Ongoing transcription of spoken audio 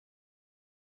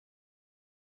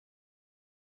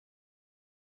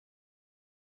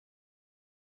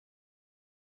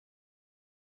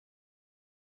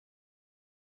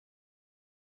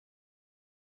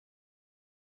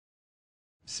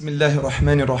Bismillahir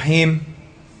Rahmanir Rahim.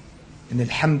 And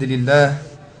Alhamdulillah,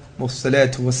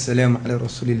 wassalatu wassalamu ala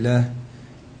Rasulillah.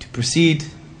 To proceed,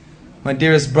 my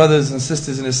dearest brothers and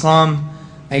sisters in Islam,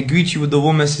 I greet you with the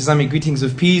warmest Islamic greetings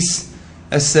of peace.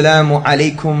 Assalamu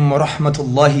alaikum wa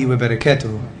rahmatullahi wa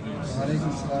barakatuh.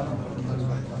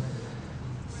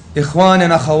 Ikhwan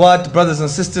and akhawat, brothers and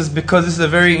sisters, because this is a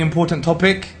very important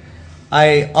topic,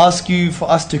 I ask you for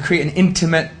us to create an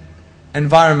intimate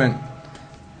environment.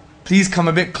 Please come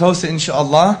a bit closer,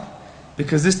 inshallah,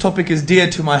 because this topic is dear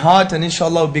to my heart and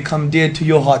inshallah will become dear to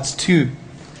your hearts too.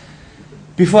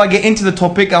 Before I get into the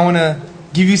topic, I want to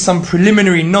give you some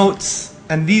preliminary notes,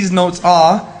 and these notes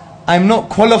are, I'm not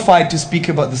qualified to speak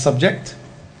about the subject.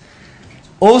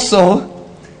 Also,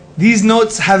 these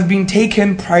notes have been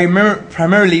taken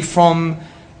primarily from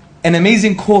an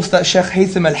amazing course that Sheikh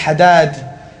Haytham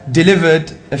al-Haddad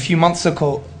delivered a few months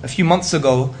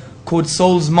ago called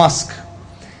Soul's Mosque.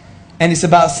 And it's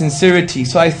about sincerity.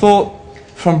 So I thought,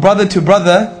 from brother to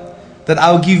brother, that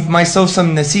I'll give myself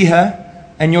some nasiha,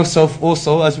 and yourself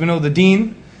also. As we know, the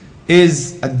deen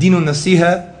is ad-dinu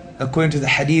nasiha, according to the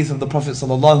hadith of the Prophet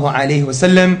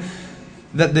ﷺ,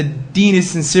 that the deen is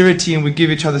sincerity and we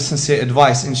give each other sincere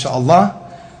advice, inshallah.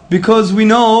 Because we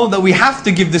know that we have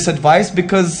to give this advice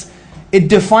because it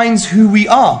defines who we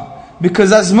are.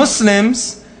 Because as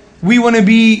Muslims, we want to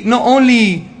be not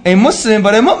only a Muslim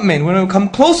but a mu'min. We want to come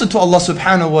closer to Allah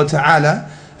subhanahu wa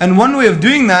ta'ala. And one way of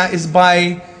doing that is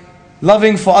by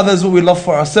loving for others what we love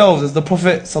for ourselves. As the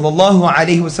Prophet sallallahu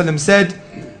alaihi wasallam said,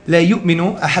 لا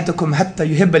يؤمن أحدكم حتى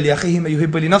يحب لأخيه ما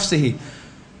يحب لنفسه.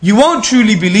 You won't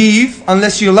truly believe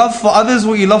unless you love for others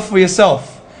what you love for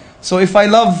yourself. So if I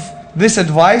love this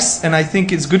advice and I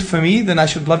think it's good for me, then I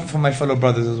should love it for my fellow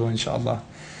brothers as well, inshallah.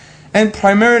 And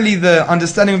primarily the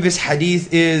understanding of this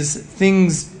hadith is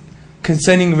things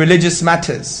concerning religious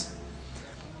matters.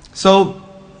 So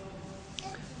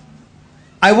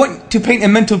I want to paint a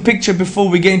mental picture before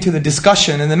we get into the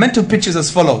discussion, and the mental picture is as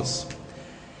follows.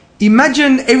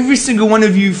 Imagine every single one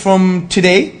of you from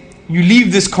today, you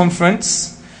leave this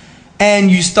conference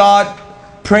and you start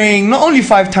praying not only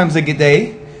 5 times a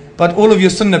day, but all of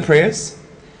your sunnah prayers.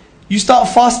 You start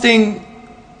fasting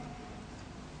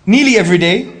nearly every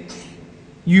day.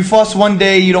 You fast one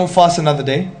day, you don't fast another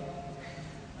day.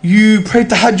 You pray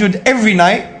tahajjud every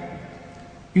night.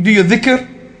 You do your dhikr.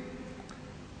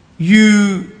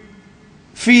 You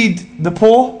feed the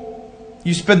poor.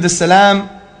 You spread the salam.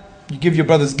 You give your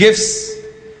brothers gifts.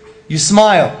 You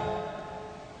smile.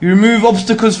 You remove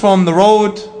obstacles from the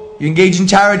road. You engage in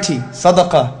charity,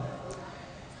 sadaqah.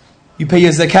 You pay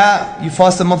your zakat. You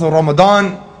fast the month of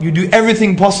Ramadan. You do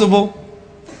everything possible.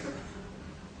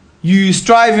 You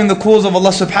strive in the cause of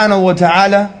Allah subhanahu wa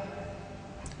ta'ala.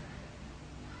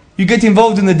 You get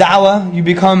involved in the da'wah. You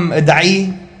become a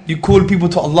da'i. You call people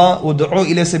to Allah. وَدُعُوا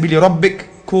إِلَى سَبِيلِ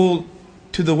رَبِّكَ. Call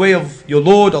to the way of your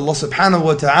Lord, Allah subhanahu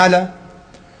wa ta'ala.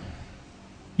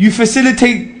 You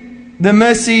facilitate the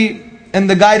mercy and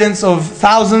the guidance of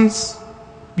thousands.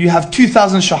 You have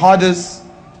 2,000 shahadas.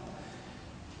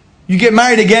 You get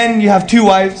married again. You have 2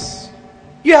 wives.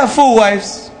 You have 4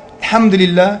 wives.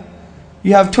 Alhamdulillah.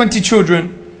 You have 20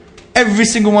 children. Every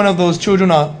single one of those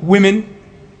children are women.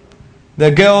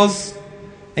 They're girls.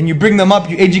 And you bring them up,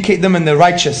 you educate them, and they're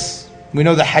righteous. We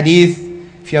know the hadith.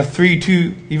 If you have 3,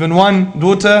 2, even 1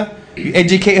 daughter, you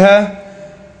educate her,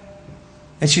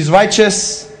 and she's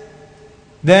righteous,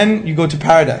 then you go to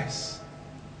paradise.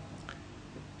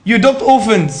 You adopt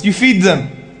orphans, you feed them.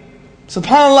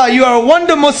 SubhanAllah, you are a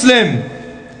wonder Muslim.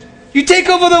 You take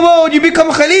over the world, you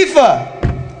become Khalifa.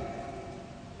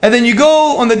 And then you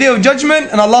go on the day of judgment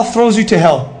and Allah throws you to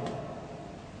hell.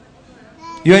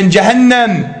 You're in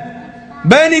Jahannam,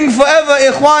 burning forever,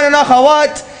 ikhwan and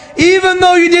akhawat, even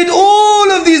though you did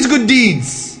all of these good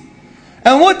deeds.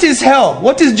 And what is hell?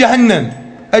 What is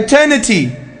Jahannam?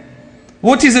 Eternity.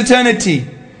 What is eternity?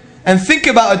 And think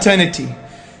about eternity.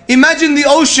 Imagine the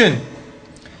ocean,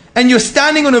 and you're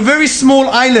standing on a very small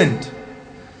island.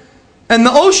 And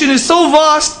the ocean is so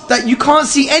vast that you can't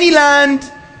see any land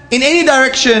in any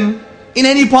direction, in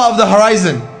any part of the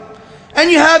horizon.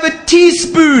 And you have a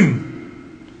teaspoon.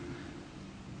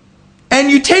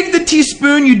 And you take the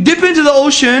teaspoon, you dip into the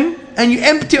ocean, and you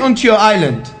empty it onto your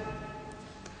island.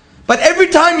 But every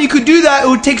time you could do that, it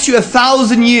would take you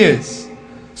 1,000 years.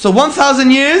 So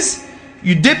 1,000 years,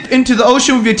 you dip into the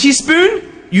ocean with your teaspoon,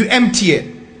 you empty it.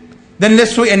 Then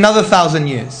let's wait another 1,000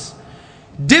 years.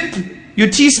 Dip your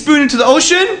teaspoon into the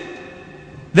ocean,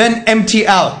 then empty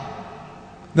out.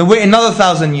 Then wait another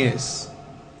 1,000 years.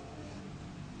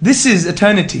 This is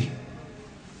eternity.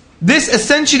 This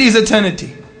essentially is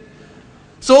eternity.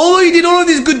 So although you did all of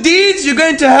these good deeds, you're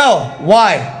going to hell.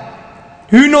 Why?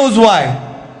 Who knows why?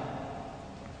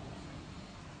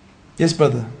 Yes,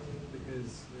 brother.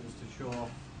 Because it was to show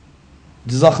off.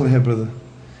 Jazakallah here, brother.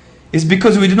 It's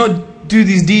because we did not do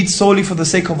these deeds solely for the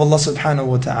sake of Allah subhanahu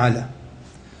wa ta'ala.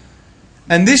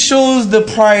 And this shows the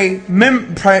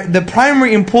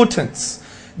primary importance,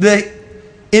 the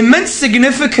immense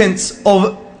significance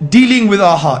of dealing with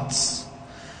our hearts.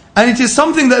 And it is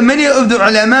something that many of the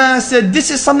ulama said, this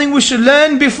is something we should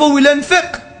learn before we learn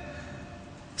fiqh.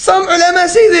 Some ulama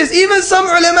say this, even some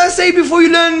ulama say before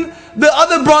you learn the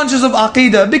other branches of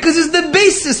aqidah, because it's the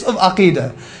basis of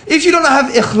aqidah. If you don't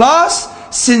have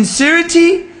ikhlas,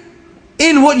 sincerity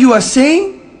in what you are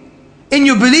saying, in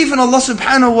your belief in Allah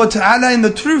subhanahu wa ta'ala, in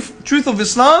the truth of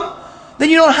Islam, then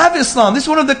you don't have Islam. This is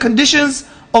one of the conditions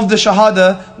of the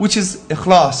shahada, which is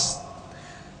ikhlas.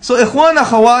 So ikhwan,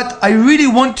 akhawat, I really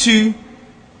want to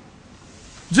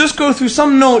just go through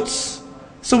some notes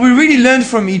so we really learn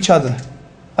from each other.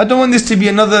 I don't want this to be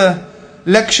another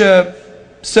lecture,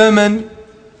 sermon.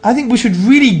 I think we should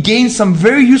really gain some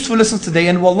very useful lessons today.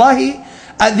 And wallahi,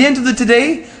 at the end of the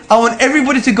day, I want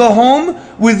everybody to go home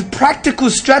with practical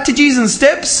strategies and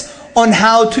steps on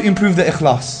how to improve the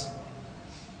ikhlas.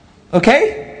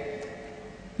 Okay?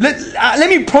 Let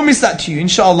me promise that to you,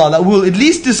 inshallah, that we'll at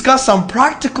least discuss some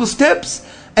practical steps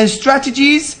and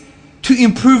strategies to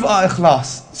improve our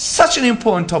ikhlas. Such an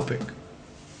important topic.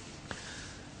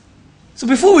 So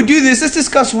before we do this, let's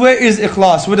discuss, where is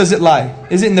ikhlas? Where does it lie?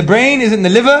 Is it in the brain? Is it in the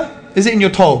liver? Is it in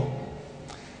your toe?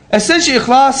 Essentially,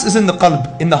 ikhlas is in the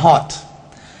qalb, in the heart.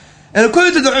 And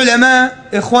according to the ulama,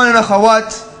 ikhwan and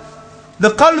akhawat,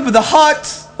 the qalb, the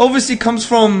heart, obviously comes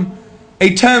from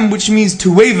a term which means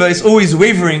to waver. It's always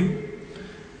wavering.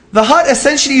 The heart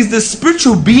essentially is the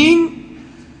spiritual being,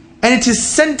 and it is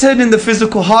centered in the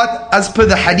physical heart, as per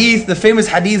the hadith, the famous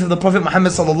hadith of the Prophet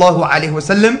Muhammad sallallahu alaihi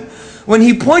wasallam, when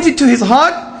he pointed to his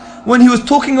heart when he was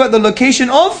talking about the location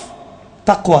of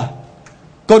taqwa,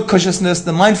 God consciousness,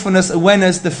 the mindfulness,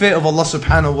 awareness, the fear of Allah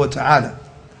subhanahu wa ta'ala.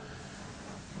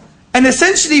 And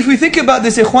essentially, if we think about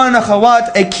this, ikhwan and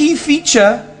akhawat, a key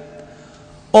feature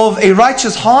of a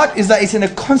righteous heart is that it's in a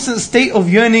constant state of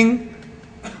yearning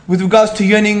with regards to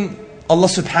yearning Allah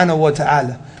subhanahu wa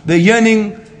ta'ala. The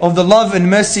yearning of the love and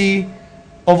mercy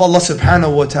of Allah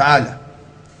subhanahu wa ta'ala.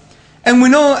 And we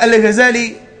know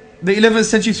Al-Ghazali, the 11th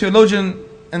century theologian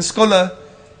and scholar,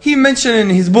 he mentioned in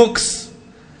his books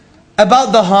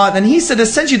about the heart, and he said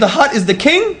essentially the heart is the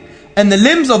king and the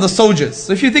limbs are the soldiers.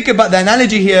 So if you think about the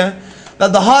analogy here,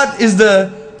 that the heart is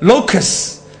the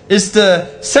locus, it's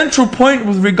the central point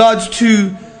with regards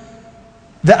to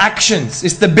the actions.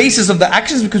 It's the basis of the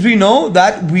actions, because we know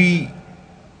that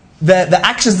the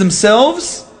actions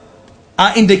themselves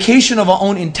are indication of our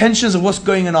own intentions of what's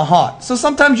going in our heart. So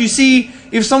sometimes you see,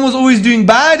 if someone's always doing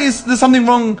bad, there's something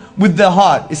wrong with their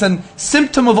heart. It's a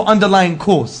symptom of an underlying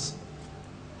cause.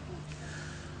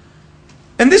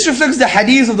 And this reflects the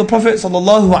hadith of the Prophet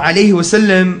sallallahu alaihi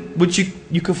wasallam, which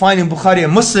you can find in Bukhari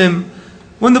and Muslim,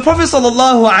 when the Prophet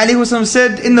sallallahu alaihi wasallam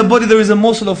said, in the body there is a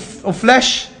morsel of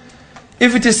flesh.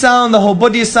 If it is sound, the whole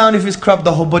body is sound. If it's corrupt,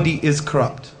 the whole body is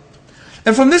corrupt.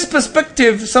 And from this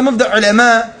perspective, some of the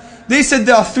ulama, they said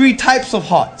there are three types of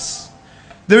hearts.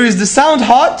 There is the sound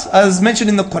heart, as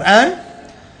mentioned in the Quran,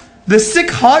 the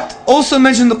sick heart, also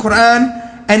mentioned in the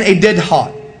Quran, and a dead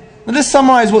heart. Now let's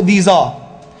summarize what these are.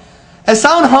 A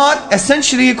sound heart,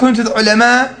 essentially, according to the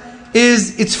ulama,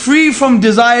 it's free from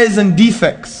desires and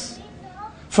defects,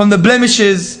 from the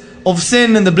blemishes of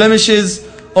sin and the blemishes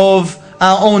of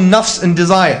our own nafs and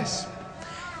desires.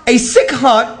 A sick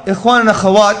heart, ikhwan and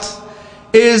akhawat,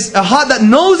 is a heart that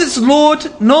knows its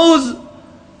Lord, knows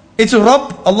its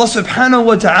Rabb, Allah subhanahu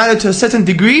wa ta'ala, to a certain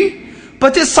degree,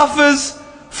 but it suffers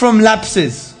from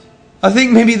lapses. I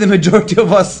think maybe the majority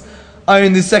of us are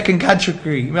in the second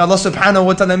category. May Allah subhanahu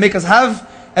wa ta'ala make us have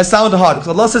a sound heart. Because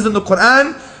Allah says in the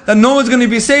Quran that no one's going to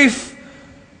be safe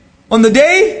on the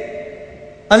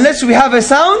day unless we have a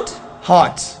sound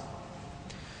heart.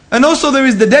 And also there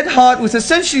is the dead heart, which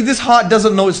essentially this heart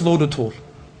doesn't know its Lord at all.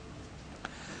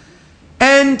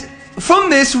 And from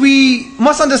this we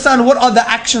must understand what are the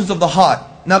actions of the heart.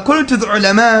 Now according to the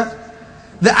ulama,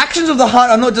 the actions of the heart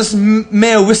are not just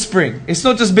mere whispering. It's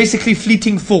not just basically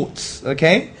fleeting thoughts,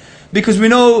 okay? Because we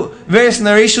know various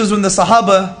narrations when the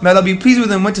Sahaba, may Allah be pleased with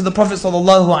them, went to the Prophet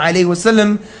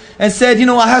ﷺ and said, you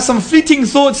know, I have some fleeting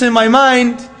thoughts in my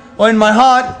mind or in my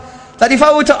heart that if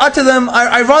I were to utter them,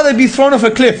 I'd rather be thrown off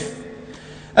a cliff.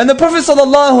 And the Prophet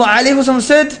ﷺ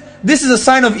said, this is a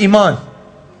sign of Emaan.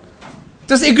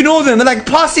 Just ignore them. They're like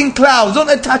passing clouds. Don't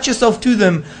attach yourself to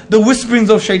them. The whisperings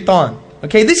of shaitan.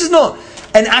 Okay, this is not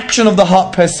an action of the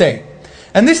heart per se.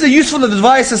 And this is a useful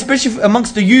advice, especially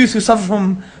amongst the youth who suffer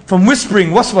from whispering,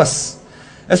 waswas.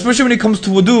 Especially when it comes to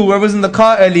wudu. Where I was in the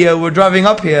car earlier, we're driving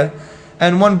up here,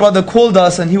 and one brother called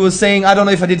us and he was saying, I don't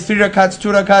know if I did 3 rakats, 2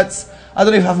 rakats, I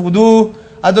don't know if I have wudu,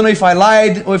 I don't know if I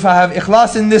lied, or if I have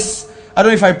ikhlas in this, I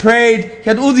don't know if I prayed. He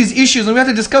had all these issues, and we had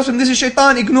to discuss with him, this is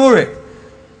shaitan, ignore it.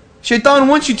 Shaitan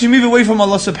wants you to move away from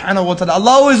Allah subhanahu wa ta'ala.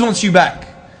 Allah always wants you back.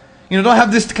 Don't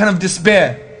have this kind of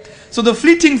despair. So the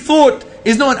fleeting thought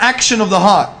is not an action of the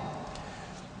heart.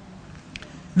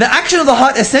 The action of the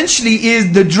heart essentially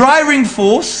is the driving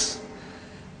force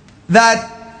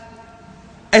that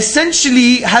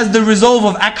essentially has the resolve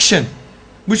of action,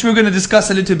 which we're going to discuss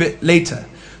a little bit later.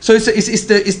 So it's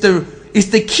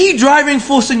the key driving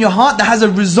force in your heart that has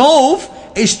a resolve,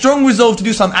 a strong resolve to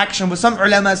do some action. But some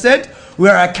ulama said, we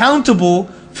are accountable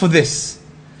for this.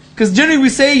 Because generally we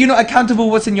say, you're not accountable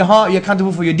for what's in your heart, you're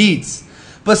accountable for your deeds.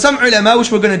 But some ulama,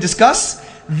 which we're going to discuss,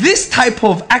 this type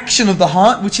of action of the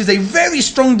heart, which is a very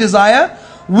strong desire,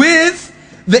 with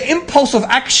the impulse of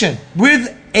action,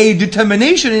 with a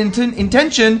determination and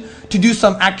intention to do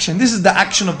some action. This is the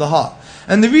action of the heart.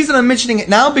 And the reason I'm mentioning it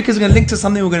now, because we're going to link to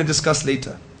something we're going to discuss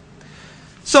later.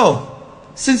 So,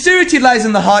 sincerity lies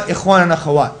in the heart, ikhwan and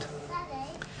akhawat.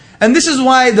 And this is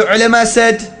why the ulama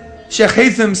said, Shaykh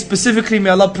Haytham specifically,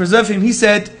 may Allah preserve him, he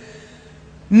said,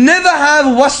 never have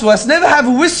waswas, never have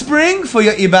whispering for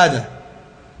your ibadah.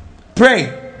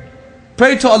 Pray.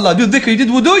 Pray to Allah. Do dhikr. You did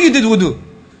wudu.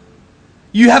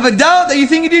 You have a doubt that you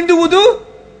think you didn't do wudu?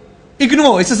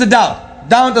 Ignore. It's just a doubt.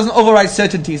 Doubt doesn't override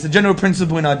certainty. It's a general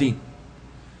principle in our deen.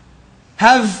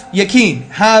 Have yaqeen.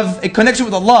 Have a connection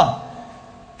with Allah.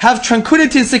 Have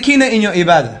tranquility and sakina in your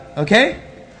ibadah. Okay?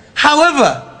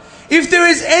 However, if there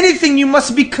is anything you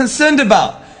must be concerned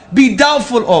about, be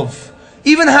doubtful of,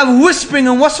 even have whispering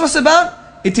and waswas about,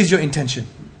 it is your intention.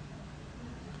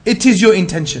 It is your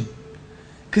intention.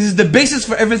 Because it's the basis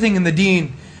for everything in the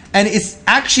deen. And it's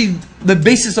actually the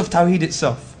basis of Tawheed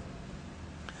itself.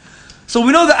 So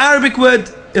we know the Arabic word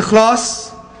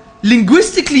ikhlas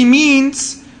linguistically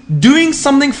means doing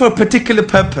something for a particular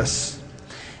purpose.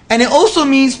 And it also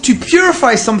means to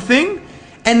purify something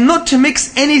and not to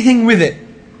mix anything with it.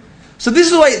 So this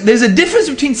is why there's a difference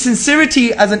between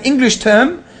sincerity as an English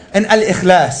term and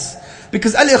al-ikhlas.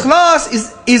 Because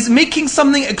al-ikhlas is making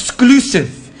something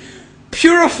exclusive.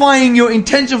 Purifying your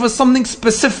intention for something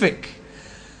specific.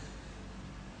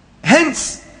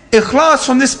 Hence, ikhlas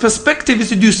from this perspective is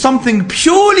to do something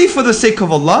purely for the sake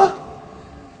of Allah,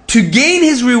 to gain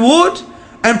His reward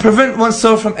and prevent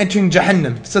oneself from entering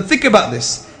Jahannam. So think about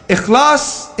this.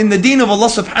 Ikhlas in the deen of Allah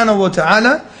subhanahu wa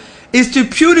ta'ala is to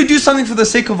purely do something for the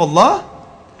sake of Allah,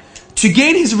 to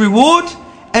gain His reward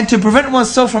and to prevent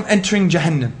oneself from entering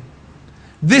Jahannam.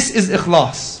 This is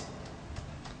ikhlas.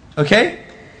 Okay?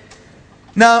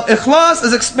 Now, ikhlas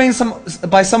is explained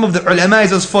by some of the ulama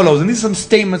as follows, and these are some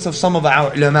statements of some of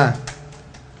our ulama.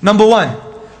 Number 1,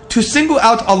 to single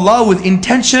out Allah with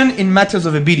intention in matters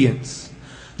of obedience.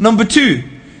 Number 2,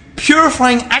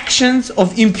 purifying actions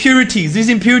of impurities. These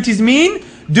impurities mean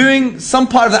doing some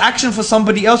part of the action for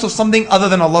somebody else or something other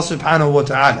than Allah subhanahu wa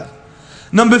ta'ala.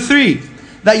 Number 3,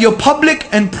 that your public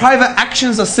and private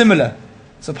actions are similar.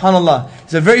 Subhanallah,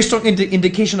 it's a very strong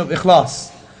indication of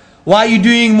ikhlas. Why are you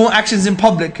doing more actions in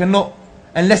public and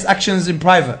less actions in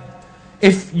private?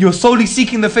 If you're solely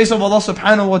seeking the face of Allah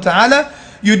subhanahu wa ta'ala,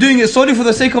 you're doing it solely for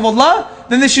the sake of Allah,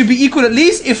 then they should be equal at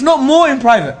least, if not more, in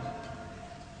private.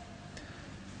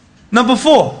 Number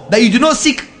 4, that you do not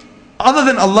seek other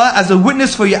than Allah as a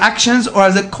witness for your actions or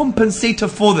as a compensator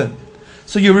for them.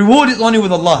 So your reward is only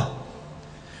with Allah.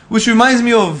 Which reminds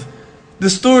me of the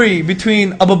story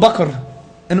between Abu Bakr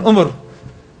and Umar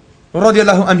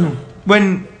radiallahu anhu.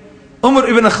 When Umar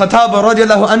ibn Khattab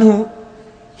radiallahu anhu,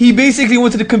 he basically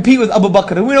wanted to compete with Abu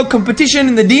Bakr. And we know competition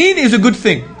in the deen is a good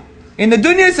thing. In the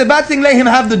dunya it's a bad thing, let him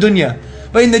have the dunya.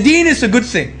 But in the deen it's a good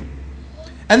thing.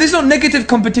 And there's no negative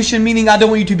competition, meaning I don't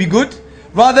want you to be good.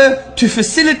 Rather, to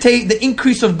facilitate the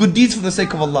increase of good deeds for the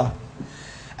sake of Allah.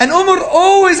 And Umar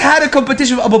always had a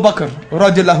competition with Abu Bakr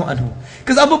radiallahu anhu.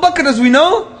 Because Abu Bakr, as we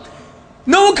know,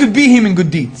 no one could beat him in good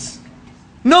deeds.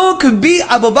 No one could beat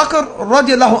Abu Bakr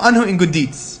radiallahu anhu in good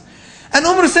deeds. And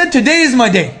Umar said, today is my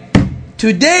day.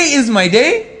 Today is my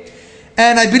day.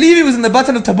 And I believe it was in the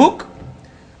Battle of Tabuk.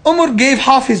 Umar gave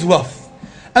half his wealth.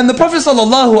 And the Prophet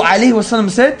sallallahu alaihi wasallam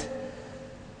said,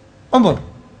 Umar,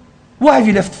 what have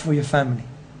you left for your family?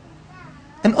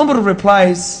 And Umar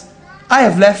replies, I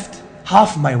have left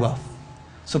half my wealth.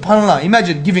 SubhanAllah,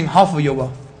 imagine giving half of your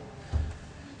wealth.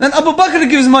 Then Abu Bakr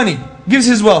gives money, gives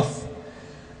his wealth.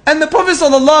 And the Prophet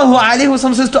sallallahu alaihi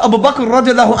wasallam says to Abu Bakr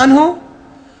radiallahu anhu,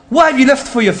 what have you left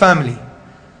for your family?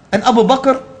 And Abu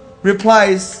Bakr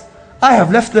replies, I have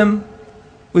left them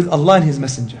with Allah and His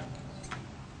Messenger.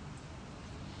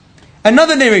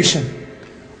 Another narration,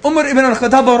 Umar ibn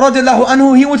al-Khattab radiallahu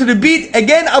anhu, he wanted to beat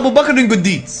again Abu Bakr in good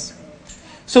deeds.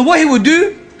 So what he would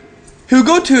do, he would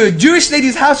go to a Jewish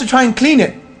lady's house to try and clean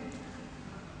it.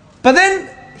 But then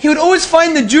he would always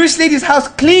find the Jewish lady's house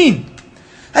clean.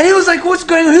 And he was like, what's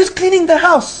going on? Who's cleaning the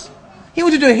house? He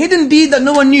wanted to do a hidden deed that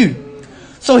no one knew.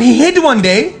 So he hid one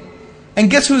day, and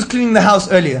guess who was cleaning the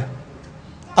house earlier?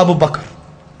 Abu Bakr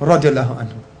radiallahu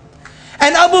anhu.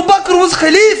 And Abu Bakr was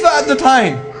Khalifa at the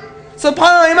time.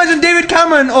 SubhanAllah, imagine David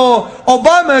Cameron or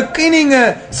Obama cleaning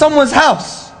someone's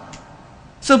house.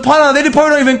 SubhanAllah, they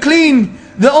probably don't even clean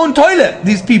their own toilet,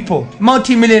 these people,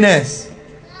 multi-millionaires.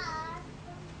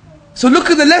 So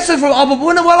look at the lesson from Abu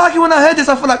Bakr. When I heard this,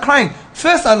 I felt like crying.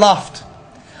 First I laughed.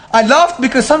 I laughed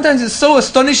because sometimes it's so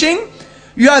astonishing.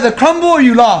 You either crumble or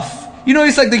you laugh. You know,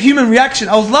 it's like the human reaction.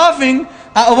 I was laughing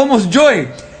out of almost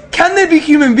joy. Can there be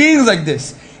human beings like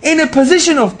this? In a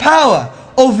position of power,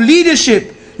 of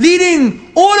leadership,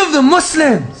 leading all of the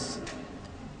Muslims,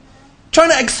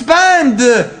 trying to expand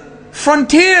the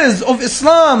frontiers of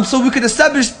Islam so we could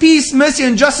establish peace, mercy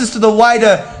and justice to the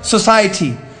wider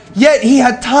society. Yet he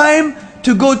had time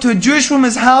to go to a Jewish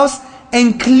woman's house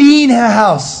and clean her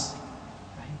house.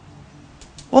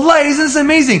 Wallahi, isn't this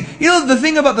amazing? You know the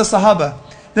thing about the Sahaba,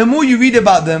 the more you read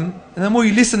about them, and the more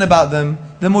you listen about them,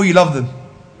 the more you love them.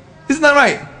 Isn't that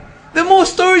right? The more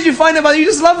stories you find about them, you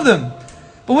just love them.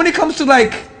 But when it comes to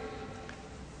like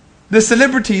the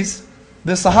celebrities,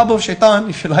 the Sahaba of Shaitan,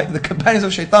 if you like, the companions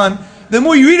of Shaitan, the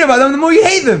more you read about them, the more you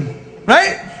hate them.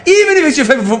 Right? Even if it's your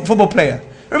favorite football player.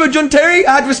 Remember John Terry?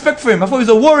 I had respect for him. I thought he was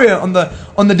a warrior on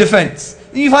the defense.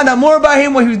 Then you find out more about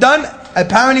him, what he's done,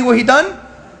 apparently what he done,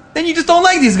 then you just don't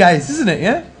like these guys, isn't it?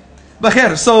 Yeah? But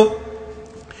khair, so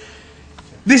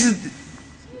this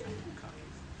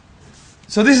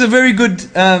is a very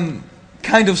good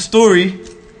kind of story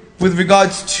with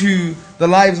regards to the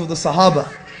lives of the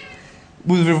Sahaba,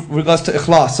 with regards to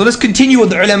ikhlas. So let's continue what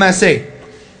the ulama say.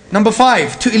 Number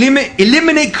 5, to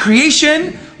eliminate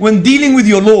creation when dealing with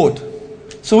your Lord.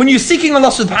 So when you're seeking Allah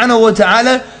subhanahu wa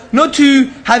ta'ala, not to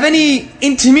have any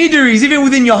intermediaries even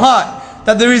within your heart,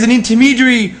 that there is an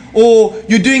intermediary or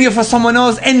you're doing it for someone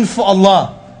else and for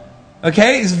Allah.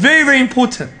 Okay, it's very, very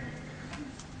important.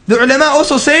 The ulama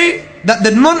also say that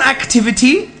the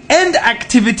non-activity and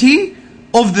activity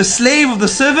of the slave, of the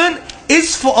servant,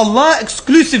 is for Allah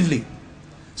exclusively.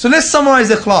 So let's summarize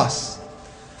ikhlas.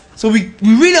 So we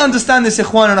really understand this,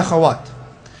 ikhwan and akhawat.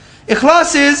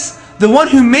 Ikhlas is the one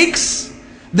who makes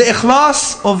the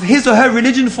ikhlas of his or her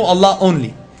religion for Allah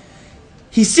only.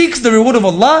 He seeks the reward of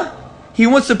Allah. He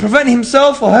wants to prevent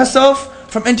himself or herself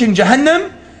from entering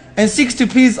Jahannam, and seeks to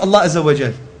please Allah Azza wa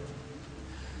Jal.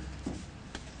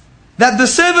 That the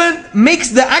servant makes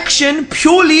the action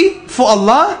purely for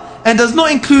Allah and does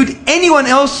not include anyone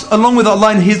else along with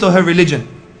Allah in his or her religion.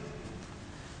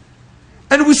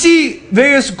 And we see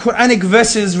various Quranic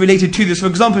verses related to this. For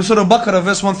example, Surah Baqarah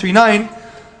verse 139,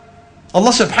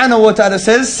 Allah subhanahu wa ta'ala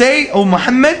says, say, O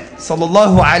Muhammad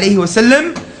sallallahu alayhi wa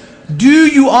sallam, do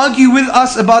you argue with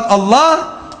us about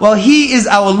Allah while He is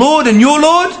our Lord and your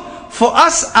Lord? For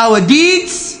us our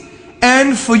deeds,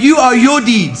 and for you are your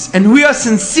deeds, and we are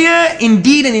sincere in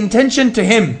deed and intention to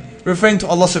Him, referring to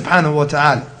Allah subhanahu wa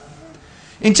ta'ala.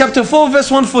 In chapter 4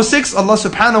 verse 146, Allah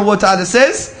subhanahu wa ta'ala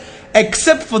says,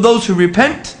 except for those who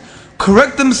repent,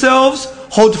 correct themselves,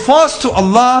 hold fast to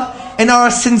Allah, and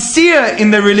are sincere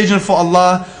in their religion for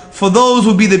Allah, for those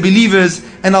will be the believers,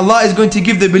 and Allah is going to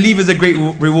give the believers a great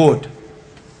reward.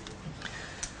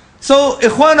 So,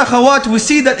 ikhwan, akhawat, we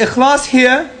see that ikhlas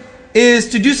here is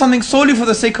to do something solely for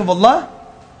the sake of Allah,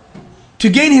 to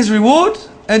gain His reward,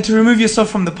 and to remove yourself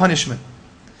from the punishment.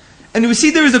 And we see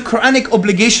there is a Quranic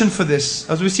obligation for this.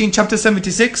 As we see in chapter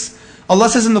 76, Allah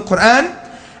says in the Quran,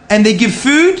 and they give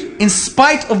food in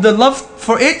spite of the love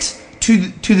for it to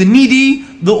the needy,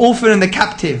 the orphan and the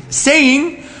captive,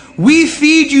 saying, we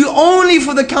feed you only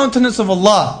for the countenance of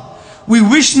Allah. We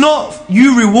wish not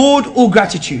you reward or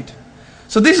gratitude.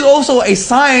 So this is also a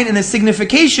sign and a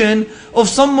signification of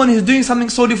someone who's doing something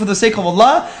solely for the sake of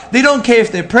Allah. They don't care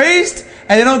if they're praised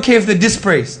and they don't care if they're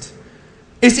dispraised.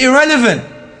 It's irrelevant.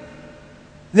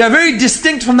 They are very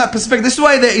distinct from that perspective. This is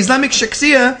why the Islamic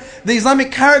shakhsiyah, the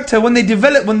Islamic character, when they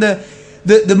develop, when the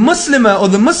Muslimah or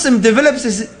the Muslim develops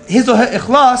his or her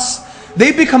ikhlas,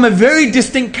 they become a very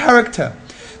distinct character.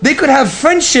 They could have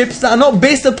friendships that are not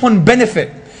based upon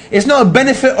benefit. It's not a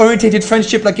benefit-orientated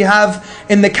friendship like you have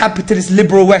in the capitalist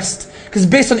liberal West. Because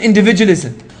it's based on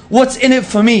individualism. What's in it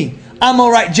for me? I'm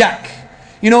alright, Jack.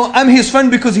 You know, I'm his friend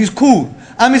because he's cool.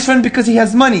 I'm his friend because he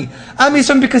has money. I'm his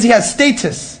friend because he has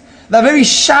status. That very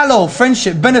shallow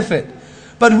friendship benefit.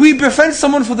 But we befriend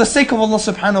someone for the sake of Allah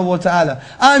subhanahu wa ta'ala.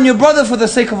 I am your brother for the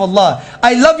sake of Allah.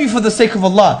 I love you for the sake of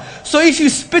Allah. So if you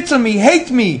spit on me,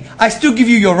 hate me, I still give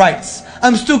you your rights.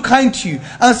 I'm still kind to you.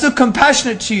 I'm still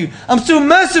compassionate to you. I'm still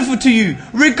merciful to you.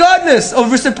 Regardless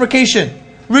of reciprocation.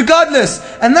 Regardless.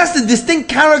 And that's the distinct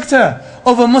character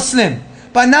of a Muslim.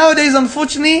 But nowadays,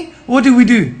 unfortunately, what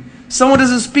do? Someone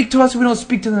doesn't speak to us, we don't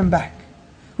speak to them back.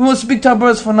 We won't speak to our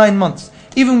brothers for 9 months.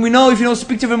 Even we know if you don't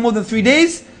speak to them more than 3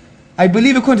 days, I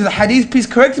believe according to the hadith, please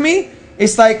correct me,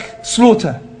 it's like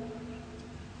slaughter.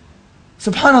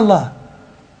 Subhanallah.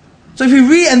 So if you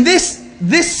read, and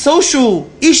this social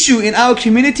issue in our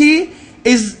community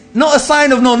is not a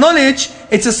sign of no knowledge,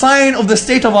 it's a sign of the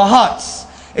state of our hearts.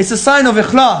 It's a sign of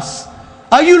ikhlas.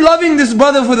 Are you loving this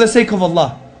brother for the sake of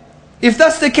Allah? If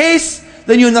that's the case,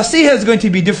 then your nasihah is going to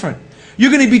be different. You're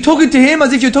going to be talking to him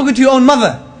as if you're talking to your own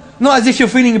mother. Not as if you're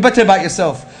feeling better about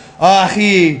yourself.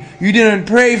 Akhi, you didn't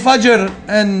pray Fajr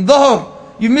and Dhuhr.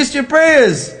 You missed your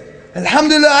prayers.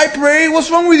 Alhamdulillah, I pray.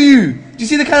 What's wrong with you? Do you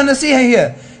see the kind of nasihah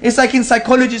here? It's like in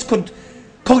psychology, it's called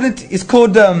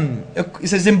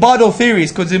it's a Zimbardo theory.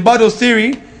 It's called Zimbardo's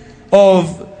theory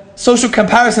of social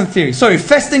comparison theory. Sorry,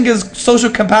 Festinger's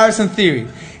social comparison theory.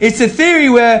 It's a theory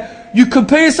where you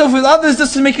compare yourself with others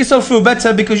just to make yourself feel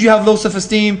better because you have low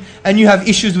self-esteem and you have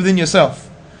issues within yourself.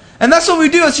 And that's what we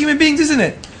do as human beings, isn't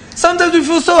it? Sometimes we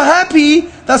feel so happy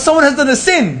that someone has done a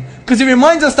sin because it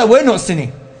reminds us that we're not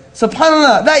sinning.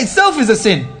 SubhanAllah, that itself is a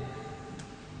sin.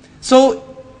 So,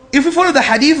 if we follow the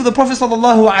hadith of the Prophet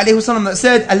ﷺ that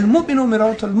said, Al-mu'minu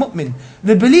miratul mu'min,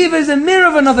 the believer is a mirror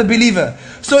of another believer.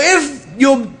 So if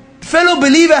your fellow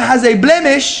believer has a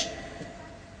blemish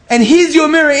and he's your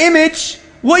mirror image,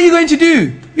 what are you going to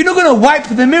do? You're not going to wipe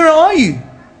the mirror, are you?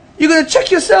 You're going to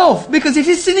check yourself, because if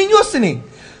he's sinning, you're sinning.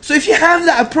 So if you have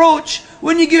that approach,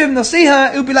 when you give him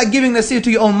nasihah, it will be like giving nasihah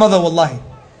to your own mother, wallahi.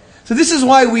 So this is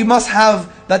why we must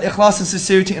have that ikhlas and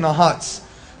sincerity in our hearts.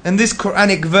 And this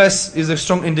Quranic verse is a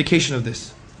strong indication of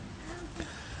this.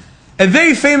 A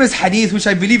very famous hadith, which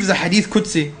I believe is a hadith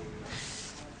Qudsi,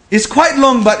 is quite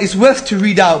long, but it's worth to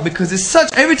read out because it's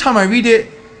such, every time I read it,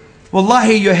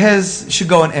 wallahi, your hairs should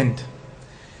go on end.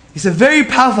 It's a very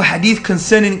powerful hadith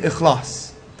concerning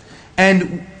ikhlas.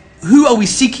 And who are we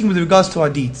seeking with regards to our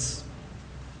deeds?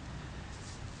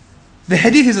 The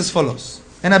hadith is as follows.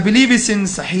 And I believe it's in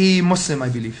Sahih Muslim, I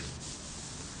believe.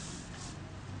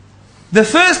 The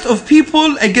first of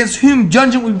people against whom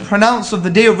judgment will be pronounced of the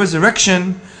day of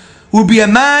resurrection will be a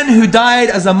man who died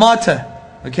as a martyr.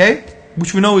 Okay?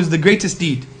 Which we know is the greatest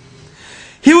deed.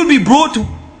 He will be brought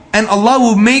and Allah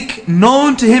will make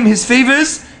known to him his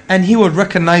favors and he will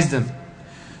recognize them.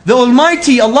 The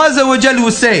Almighty Allah Azza wa Jal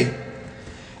will say,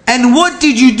 and what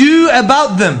did you do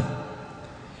about them?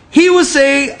 He will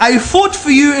say, I fought for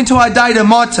you until I died a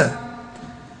martyr.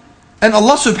 And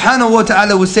Allah subhanahu wa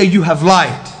ta'ala will say, you have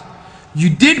lied. You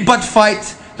did but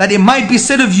fight that it might be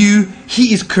said of you,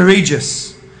 he is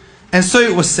courageous. And so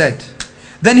it was said.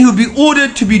 Then he will be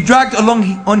ordered to be dragged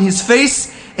along on his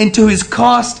face until he is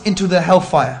cast into the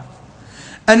hellfire.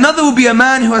 Another will be a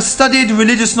man who has studied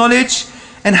religious knowledge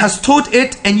and has taught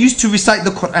it and used to recite the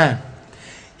Quran.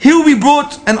 He will be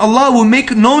brought and Allah will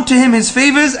make known to him his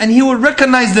favors and he will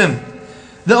recognize them.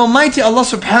 The Almighty Allah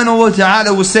subhanahu wa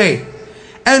ta'ala will say,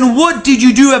 and what did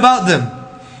you do about them?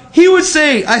 He would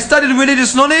say, I studied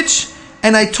religious knowledge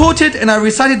and I taught it and I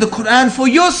recited the Quran for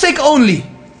your sake only.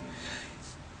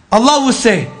 Allah will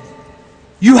say,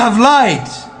 you have lied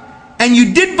and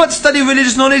you did but study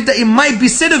religious knowledge that it might be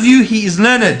said of you he is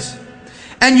learned.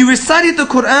 And you recited the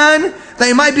Quran that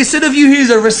it might be said of you he is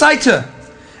a reciter.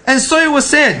 And so it was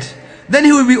said. Then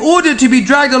he will be ordered to be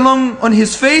dragged along on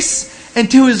his face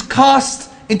until he is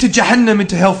cast into Jahannam,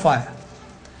 into hellfire.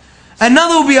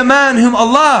 Another will be a man whom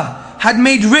Allah had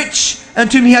made rich and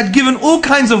to whom he had given all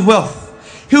kinds of wealth.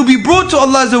 He will be brought to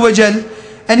Allah Azza wa Jal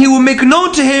and he will make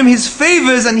known to him his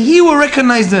favors and he will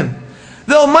recognize them.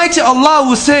 The Almighty Allah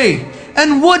will say,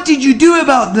 and what did you do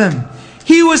about them?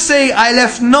 He will say, I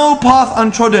left no path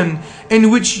untrodden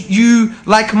in which you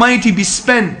like money to be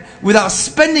spent without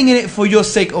spending in it for your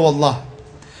sake, O Allah.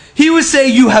 He will say,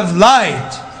 you have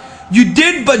lied. You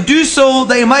did but do so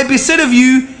that it might be said of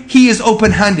you, he is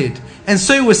open-handed. And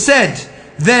so it was said,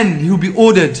 then he will be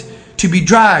ordered to be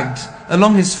dragged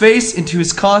along his face until he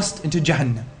is cast into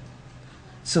Jahannam.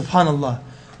 Subhanallah.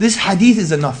 This hadith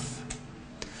is enough.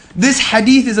 This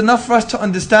hadith is enough for us to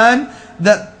understand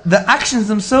that the actions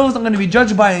themselves are going to be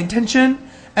judged by our intention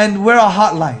and where our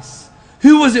heart lies.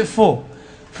 Who was it for?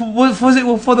 Was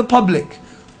it for the public?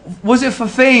 Was it for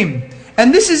fame?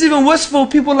 And this is even worse for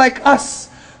people like us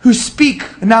who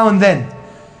speak now and then.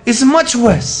 It's much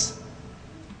worse.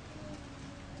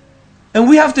 And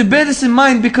we have to bear this in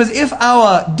mind, because if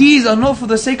our deeds are not for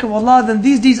the sake of Allah, then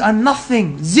these deeds are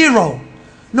nothing, zero.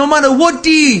 No matter what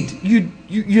deed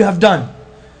you have done,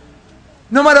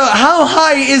 no matter how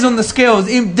high it is on the scales,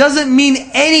 it doesn't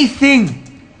mean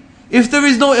anything. If there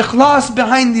is no ikhlas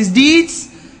behind these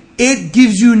deeds, it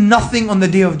gives you nothing on the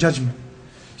Day of Judgment.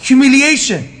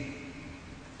 Humiliation.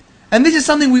 And this is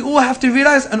something we all have to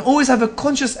realize and always have a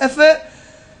conscious effort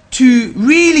to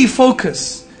really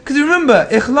focus. Because remember,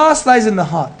 ikhlas lies in the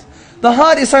heart. The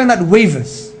heart is something that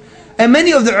wavers. And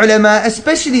many of the ulama,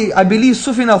 especially I believe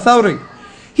Sufyan al-Thawri,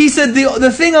 he said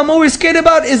the thing I'm always scared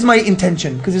about is my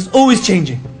intention, because it's always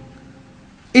changing.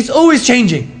 It's always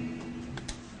changing.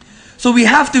 So we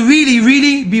have to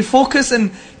really be focused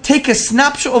and take a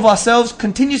snapshot of ourselves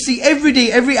continuously every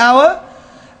day, every hour,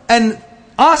 and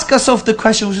ask ourselves the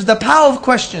question, which is the power of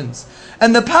questions.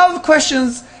 And the power of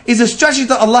questions is a strategy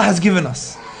that Allah has given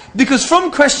us. Because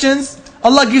from questions,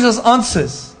 Allah gives us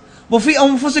answers. وَفِي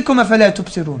أَنفُسِكُمْ أَفَلَا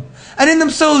تُبْصِرُونَ. And in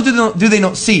themselves, do they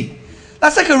not see?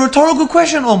 That's like a rhetorical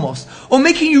question almost. Or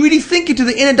making you really think into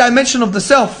the inner dimension of the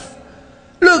self.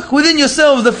 Look, within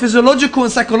yourselves, the physiological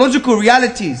and psychological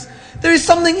realities. There is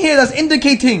something here that's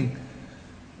indicating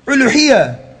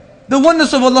uluhiyya, the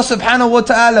oneness of Allah subhanahu wa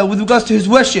ta'ala with regards to His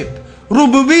worship.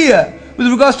 Rububiyyah, with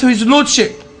regards to His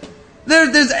lordship.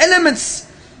 There's elements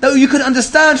that you can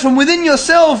understand from within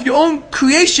yourself, your own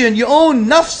creation, your own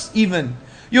nafs even,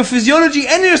 your physiology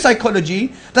and your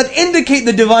psychology, that indicate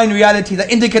the divine reality,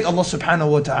 that indicate Allah subhanahu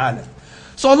wa ta'ala.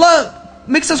 So Allah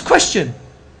makes us question.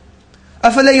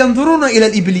 أَفَلَا يَنْظُرُونَ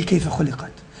إِلَى الْإِبِلِ كَيْفَ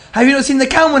خُلِقَتْ. Have you not seen the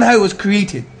cow and how it was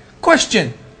created?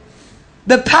 Question.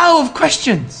 The power of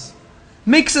questions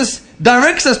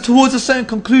directs us towards a certain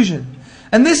conclusion.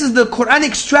 And this is the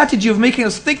Quranic strategy of making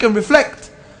us think and reflect,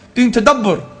 doing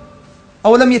tadabbur.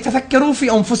 أَوَلَمْ يَتَفَكَّرُوا فِي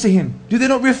أَنفُسِهِمْ. Do they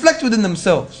not reflect within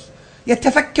themselves?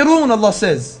 يَتَفَكَّرُونَ, Allah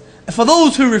says. For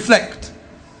those who reflect.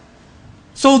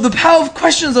 So the power of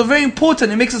questions are very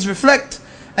important. It makes us reflect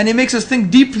and it makes us think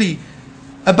deeply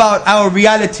about our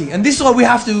reality. And this is why we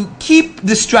have to keep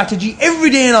this strategy every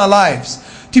day in our lives.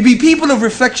 To be people of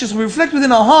reflection, so we reflect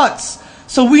within our hearts,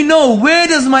 so we know, where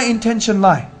does my intention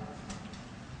lie?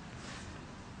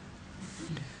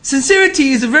 Sincerity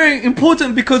is very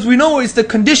important, because we know it's the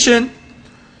condition,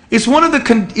 it's one of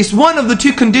the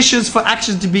two conditions for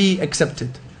action to be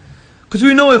accepted. Because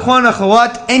we know, ikhwan and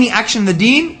akhawat, any action in the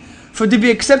deen, for it to be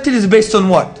accepted is based on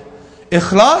what?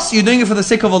 Ikhlas, you're doing it for the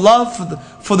sake of Allah,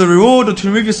 for the reward, or to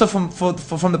remove yourself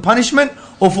from the punishment,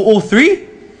 or for all three.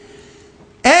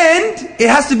 And it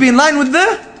has to be in line with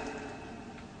the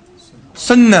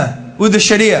Sunnah, with the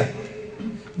Sharia.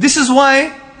 This is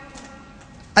why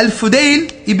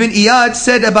Al-Fudayl ibn Iyad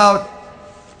said about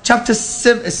chapter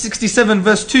 67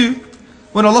 verse 2,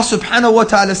 when Allah subhanahu wa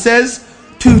ta'ala says,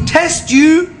 to test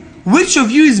you which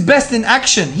of you is best in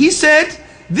action. He said,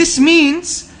 this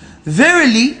means,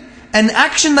 verily, an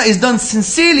action that is done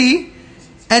sincerely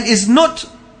and is not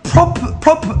proper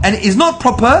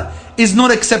is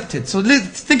not accepted. So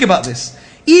let's think about this.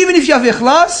 Even if you have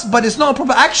ikhlas, but it's not a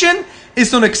proper action,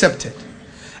 it's not accepted.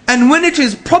 And when it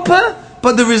is proper,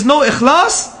 but there is no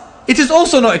ikhlas, it is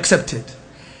also not accepted.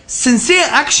 Sincere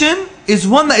action is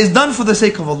one that is done for the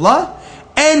sake of Allah,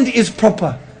 and is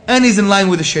proper, and is in line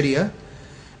with the Sharia,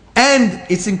 and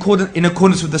it's in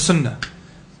accordance with the Sunnah.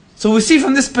 So we see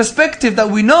from this perspective that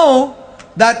we know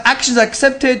that actions are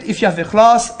accepted if you have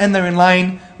ikhlas and they're in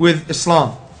line with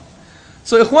Islam.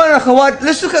 So ikhwan and akhawat,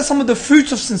 let's look at some of the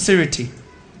fruits of sincerity.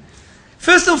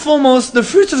 First and foremost, the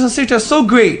fruits of sincerity are so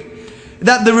great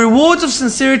that the rewards of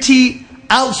sincerity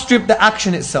outstrip the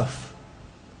action itself.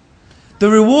 The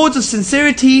rewards of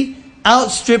sincerity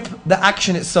outstrip the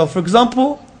action itself. For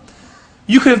example,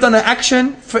 you could have done an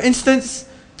action, for instance,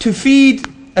 to feed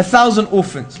 1,000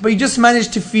 orphans, but you just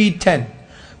managed to feed 10.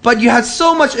 But you had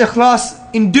so much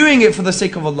ikhlas in doing it for the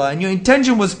sake of Allah, and your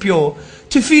intention was pure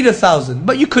to feed 1,000,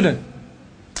 but you couldn't.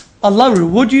 Allah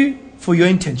reward you for your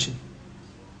intention.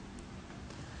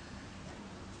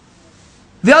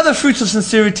 The other fruits of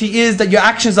sincerity is that your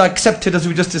actions are accepted, as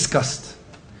we just discussed.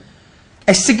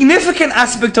 A significant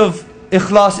aspect of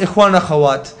ikhlas, ikhwan and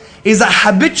akhawat, is that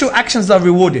habitual actions are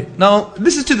rewarded. Now,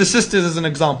 listen to the sisters as an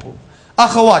example.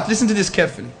 Akhawat, listen to this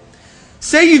carefully.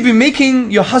 Say you've been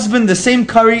making your husband the same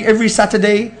curry every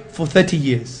Saturday for 30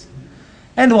 years.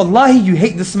 And wallahi, you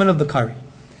hate the smell of the curry.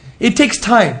 It takes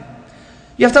time.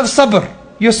 You have to have sabr.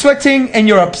 You're sweating and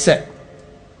you're upset.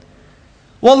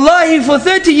 Wallahi, for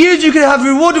 30 years you could have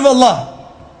reward of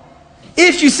Allah.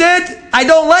 If you said, I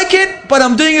don't like it, but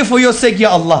I'm doing it for your sake, Ya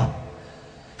Allah.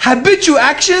 habitual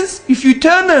actions, if you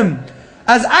turn them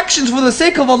as actions for the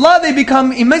sake of Allah, they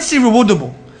become immensely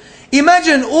rewardable.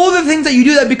 Imagine all the things that you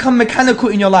do that become mechanical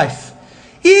in your life.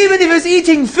 Even if it's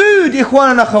eating food,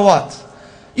 ikhwan and akhawat.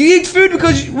 You eat food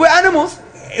because we're animals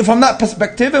from that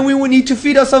perspective, and we will need to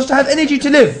feed ourselves to have energy to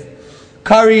live.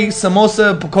 Curry,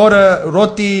 samosa, pakora,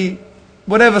 roti,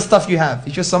 whatever stuff you have.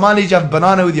 If you're Somali, you have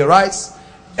banana with your rice.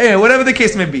 Whatever the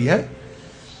case may be, yeah?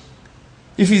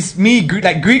 If it's me,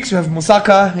 like Greeks, you have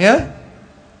moussaka, yeah?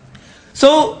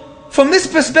 So, from this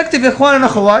perspective, ikhwan and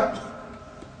akhawat,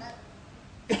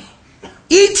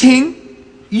 eating,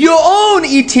 your own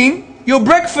eating, your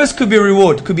breakfast could be a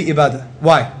reward, could be ibadah.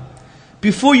 Why?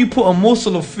 Before you put a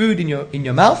morsel of food in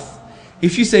your mouth,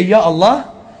 if you say, Ya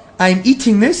Allah, I'm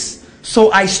eating this,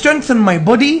 so I strengthen my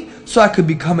body, so I could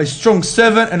become a strong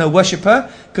servant and a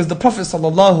worshipper. Because the Prophet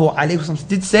ﷺ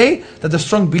did say that the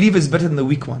strong believer is better than the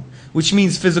weak one, which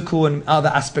means physical and other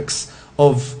aspects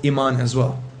of Emaan as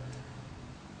well.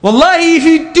 Wallahi, if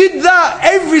you did that,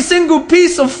 every single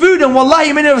piece of food, and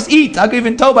wallahi many of us eat. I can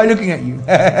even tell by looking at you.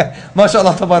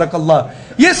 MashaAllah, tabarakallah.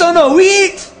 Yes or no? We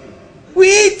eat. We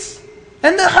eat.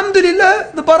 And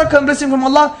alhamdulillah, the barakah and blessing from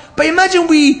Allah. But imagine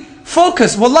we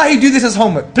focus. Wallahi, do this as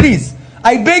homework. Please.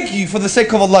 I beg you, for the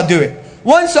sake of Allah, do it.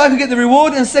 One, so I could get the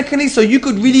reward. And secondly, so you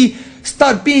could really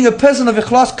start being a person of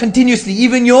ikhlas continuously.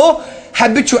 Even your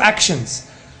habitual actions.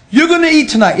 You're going to eat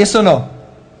tonight. Yes or no?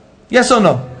 Yes or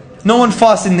no? No one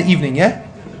fasts in the evening, yeah?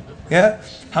 Yeah?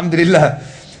 Alhamdulillah.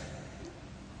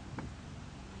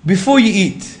 Before you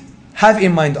eat, have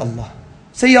in mind Allah.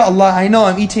 Say, Ya Allah, I know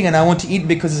I'm eating and I want to eat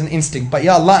because it's an instinct. But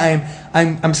Ya Allah,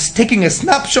 I'm taking a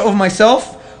snapshot of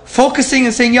myself, focusing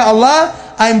and saying, Ya Allah,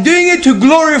 I'm doing it to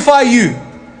glorify you.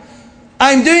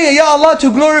 I'm doing it, Ya Allah,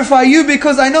 to glorify you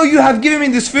because I know you have given me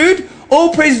this food.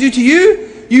 All praise due to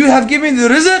you. You have given me the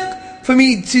rizq for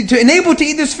me to enable to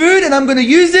eat this food, and I'm going to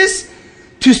use this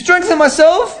to strengthen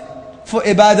myself for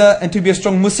ibadah and to be a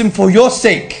strong Muslim for your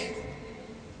sake.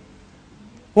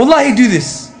 Wallahi, do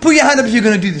this. Put your hand up if you're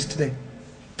going to do this today.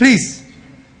 Please.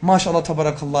 MashaAllah,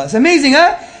 tabarakallah. It's amazing,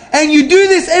 huh? And you do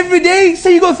this every day.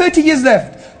 Say you got 30 years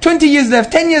left, 20 years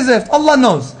left, 10 years left. Allah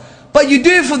knows. But you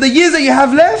do it for the years that you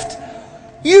have left.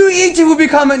 You eating will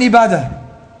become an ibadah.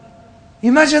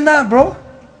 Imagine that, bro.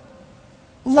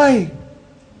 Wallahi.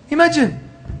 Imagine.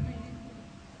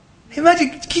 Imagine,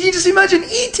 can you just imagine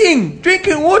eating,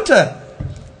 drinking water?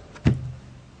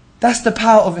 That's the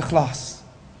power of ikhlas.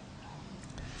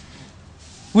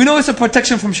 We know it's a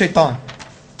protection from shaitan.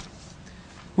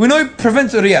 We know it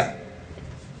prevents riya.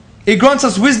 It grants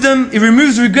us wisdom, it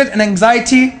removes regret and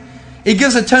anxiety, it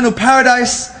gives eternal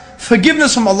paradise,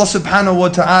 forgiveness from Allah subhanahu wa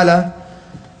ta'ala,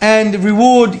 and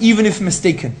reward even if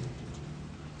mistaken.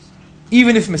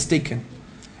 Even if mistaken.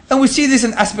 And we see this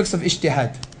in aspects of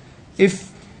ijtihad. If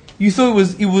you thought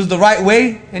it was the right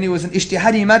way and it was an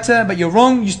ijtihadi matter, but you're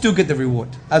wrong, you still get the reward.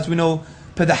 As we know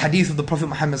per the hadith of the Prophet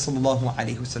MUHAMMED sallallahu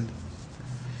alaihi wasallam.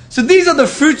 So these are the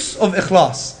fruits of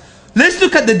ikhlas. Let's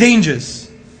look at the dangers.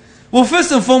 Well,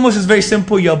 first and foremost, it's very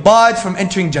simple. You're barred from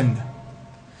entering Jannah.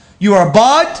 You are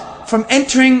barred from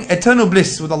entering eternal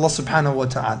bliss with Allah subhanahu wa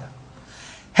ta'ala.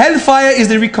 Hellfire is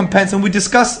the recompense, and we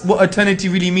discuss what eternity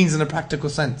really means in a practical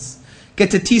sense.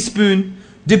 Get a teaspoon,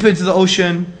 dip it into the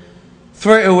ocean,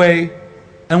 throw it away,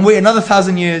 and wait another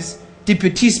 1,000 years, dip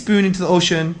your teaspoon into the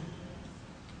ocean,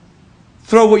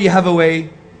 throw what you have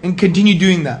away, and continue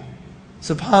doing that.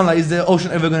 SubhanAllah, is the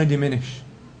ocean ever going to diminish?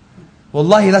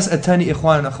 Wallahi, that's eternity,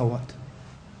 ikhwan and akhawat.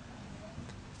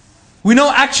 We know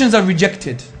actions are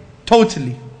rejected,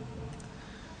 totally.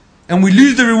 And we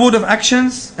lose the reward of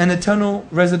actions, and eternal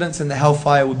residence in the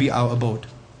hellfire will be our abode.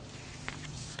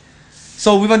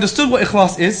 So we've understood what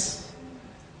ikhlas is.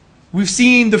 We've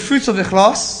seen the fruits of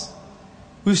ikhlas.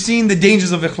 We've seen the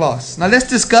dangers of ikhlas. Now let's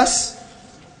discuss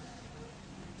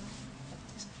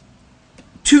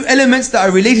two elements that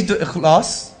are related to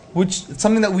ikhlas, which is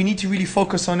something that we need to really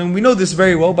focus on, and we know this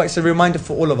very well, but it's a reminder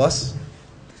for all of us.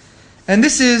 And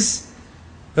this is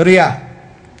riya.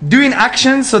 Doing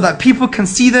actions so that people can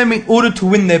see them in order to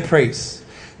win their praise.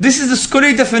 This is the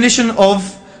scholarly definition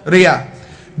of riya.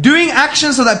 Doing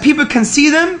actions so that people can see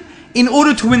them in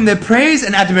order to win their praise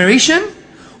and admiration,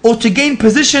 or to gain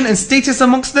position and status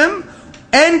amongst them,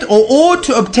 and or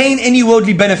to obtain any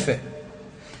worldly benefit.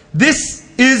 This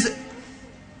is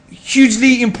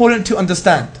hugely important to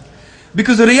understand,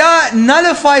 because riya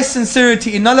nullifies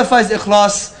sincerity, it nullifies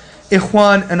ikhlas,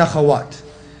 ikhwan and akhawat.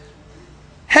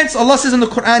 Hence Allah says in the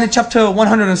Quran in chapter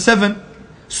 107,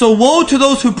 so woe to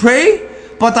those who pray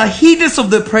but are heedless of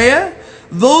their prayer,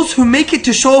 those who make it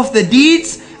to show off their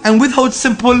deeds and withhold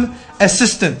simple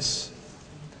assistance.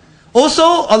 Also,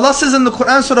 Allah says in the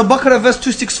Quran, Surah Baqarah verse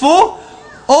 264,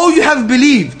 "Oh, you have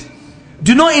believed,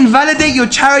 do not invalidate your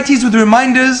charities with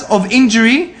reminders of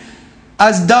injury,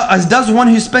 as does one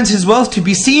who spends his wealth to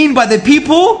be seen by the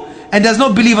people and does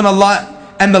not believe on Allah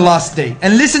and the last day."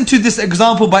 And listen to this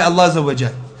example by Allah Azza wa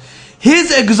Jal.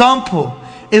 His example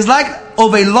is like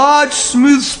of a large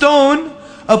smooth stone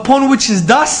upon which is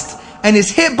dust and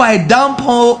is hit by a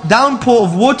downpour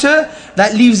of water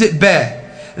that leaves it bare.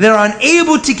 They are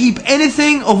unable to keep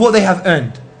anything of what they have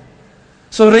earned.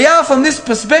 So Riyah from this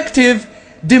perspective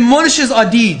demolishes our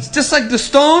deeds. Just like the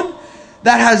stone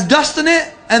that has dust in it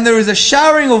and there is a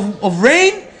showering of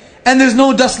rain and there's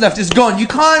no dust left, it's gone. You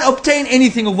can't obtain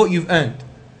anything of what you've earned.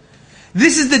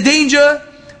 This is the danger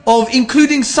of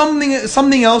including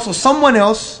something else or someone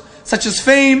else, such as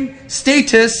fame,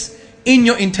 status, in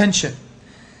your intention.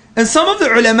 And some of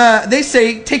the ulama, they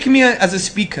say, take me as a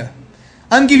speaker.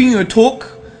 I'm giving you a talk,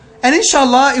 and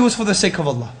inshallah it was for the sake of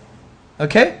Allah.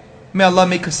 Okay? May Allah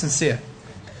make us sincere.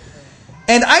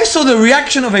 And I saw the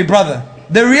reaction of a brother.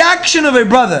 The reaction of a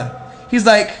brother. He's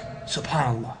like,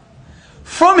 subhanallah.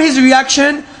 From his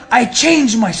reaction, I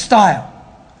changed my style.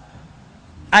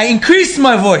 I increased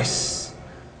my voice.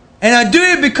 And I do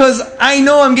it because I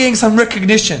know I'm getting some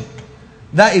recognition.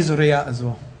 That is riyah as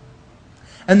well.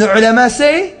 And the ulama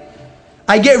say,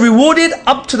 I get rewarded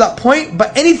up to that point,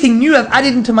 but anything new I've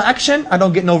added into my action, I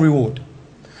don't get no reward.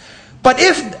 But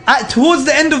if towards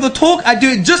the end of the talk, I do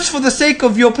it just for the sake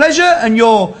of your pleasure and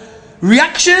your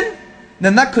reaction,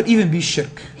 then that could even be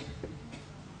shirk.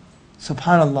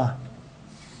 Subhanallah.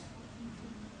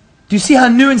 Do you see how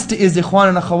nuanced it is, ikhwan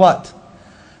and akhawat?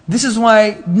 This is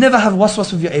why never have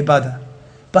waswas with your ibadah,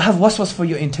 but have waswas for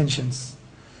your intentions.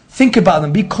 Think about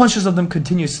them, be conscious of them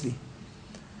continuously.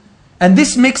 And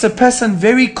this makes a person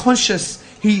very conscious.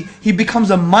 He becomes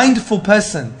a mindful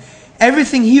person.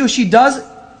 Everything he or she does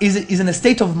is in a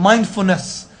state of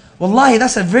mindfulness. Wallahi,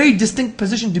 that's a very distinct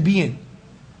position to be in.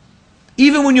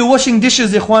 Even when you're washing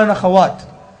dishes, ikhwan and akhawat,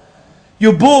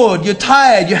 you're bored, you're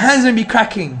tired, your hands may be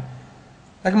cracking.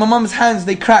 Like my mum's hands,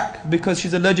 they crack because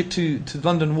she's allergic to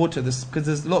London water. Because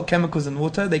there's a lot of chemicals in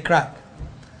water, they crack.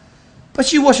 But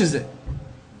she washes it.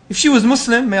 If she was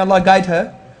Muslim, may Allah guide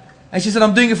her, and she said,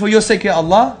 I'm doing it for your sake, Ya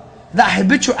Allah, that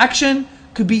habitual action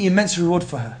could be immense reward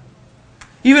for her.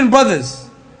 Even brothers,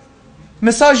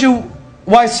 massage your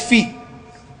wife's feet.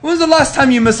 When was the last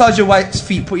time you massaged your wife's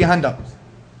feet? Put your hand up.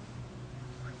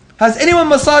 Has anyone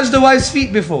massaged the wife's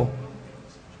feet before?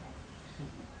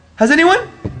 Has anyone?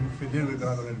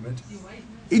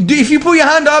 If you put your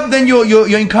hand up, then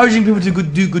you're encouraging people to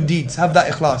do good deeds. Have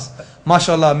that ikhlas.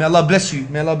 MashaAllah, may Allah bless you.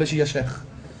 May Allah bless you, ya Shaykh.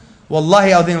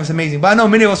 Wallahi, I think it's amazing. But I know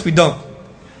many of us, we don't.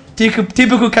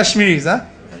 Typical Kashmiris, huh?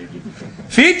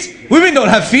 Feet? Women don't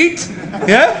have feet.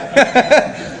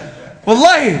 Yeah?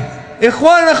 Wallahi.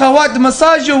 Ikhwan and akhawat,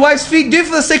 massage your wife's feet. Do it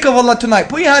for the sake of Allah tonight.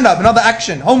 Put your hand up. Another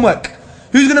action. Homework.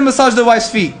 Who's going to massage the wife's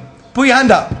feet? Put your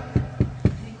hand up.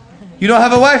 You don't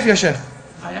have a wife, ya Shaykh?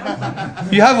 I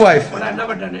have. You have a wife? But I've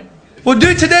never done it. Well, do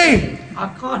it today. I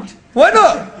can't. Why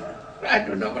not? I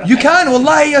don't know. You can.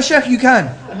 Wallahi, ya Shaykh, you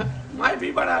can. Might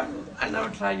be, but I never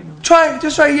try, you know. Try,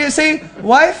 just try here. Say,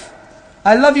 wife,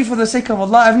 I love you for the sake of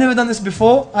Allah. I've never done this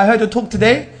before. I heard a talk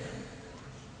today.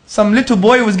 Some little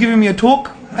boy was giving me a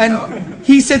talk, and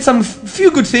he said some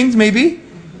few good things maybe,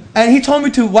 and he told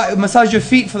me to massage your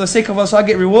feet for the sake of Allah, so I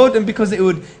get reward, and because it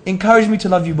would encourage me to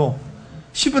love you more.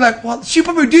 She'd be like, well, she'd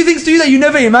probably do things to you that you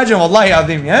never imagine. Wallahi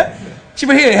azim, yeah? She'd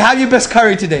be here, have your best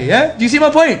curry today, yeah? Do you see my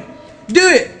point? Do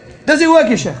it. Does it work,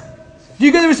 ya Shaykh? Do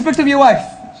you get the respect of your wife?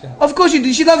 Of course you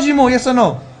do. She loves you more, yes or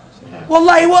no?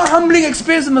 Wallahi, what a humbling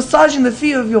experience of massaging the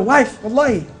feet of your wife.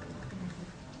 Wallahi.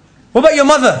 What about your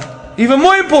mother? Even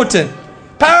more important.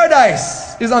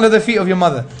 Paradise is under the feet of your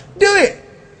mother. Do it.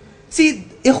 See,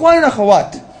 ikhwan and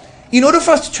akhawat, in order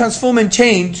for us to transform and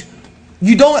change,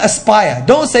 you don't aspire.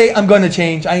 Don't say, I'm going to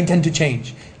change, I intend to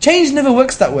change. Change never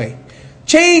works that way.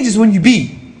 Change is when you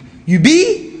be. You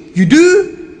be, you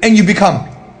do, and you become.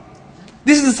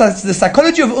 This is the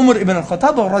psychology of Umar ibn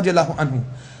al-Khattab radiallahu anhu.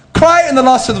 Cry in the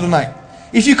last third of the night.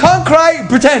 If you can't cry,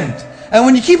 pretend. And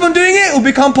when you keep on doing it, it will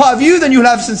become part of you, then you'll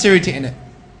have sincerity in it.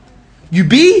 You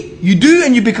be, you do,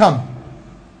 and you become.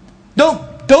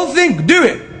 Don't think, do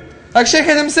it. Like Shaykh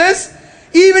Adam says,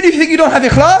 even if you think you don't have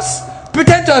ikhlas,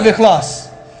 pretend to have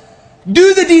ikhlas.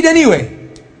 Do the deed anyway.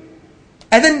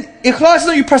 And then ikhlas is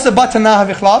not you press a button, now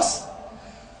have ikhlas.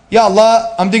 Ya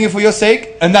Allah, I'm doing it for your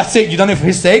sake, and that's it, you've done it for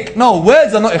his sake. No,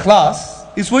 words are not ikhlas.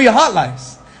 It's where your heart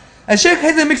lies. And Shaykh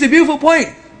Haitham makes a beautiful point.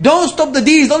 Don't stop the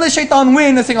deeds. Don't let shaitan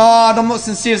win and think, oh, I'm not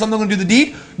sincere, so I'm not going to do the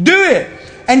deed. Do it.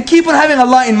 And keep on having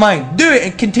Allah in mind. Do it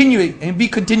and continue it and be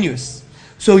continuous.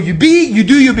 So you be, you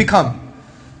do, you become.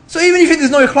 So even if there's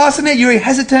no ikhlas in it, you're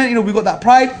hesitant, we've got that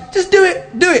pride, just do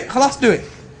it, khalas, do it.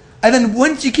 And then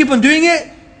once you keep on doing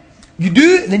it, you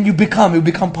do, then you become, it will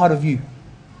become part of you.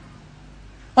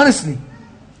 Honestly.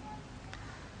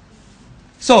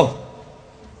 So,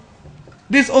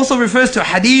 this also refers to a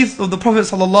hadith of the Prophet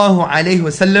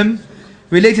ﷺ,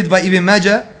 related by Ibn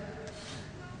Majah,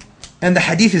 and the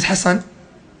hadith is Hasan.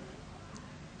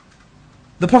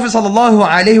 The Prophet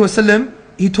ﷺ,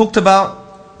 he talked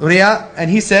about Riya,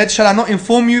 and he said, shall I not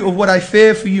inform you of what I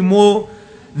fear for you more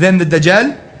than the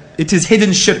Dajjal? It is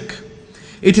hidden shirk.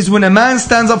 It is when a man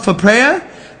stands up for prayer,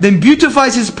 then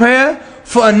beautifies his prayer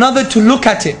for another to look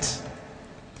at it.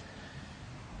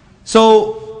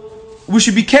 So, we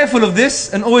should be careful of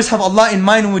this and always have Allah in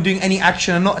mind when we're doing any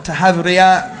action, and not to have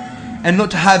Riya, and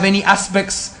not to have any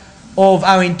aspects of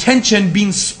our intention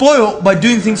being spoiled by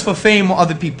doing things for fame or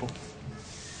other people.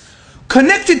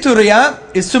 Connected to Riya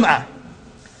is Sum'ah.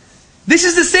 This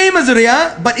is the same as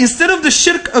Riya, but instead of the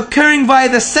shirk occurring via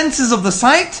the senses of the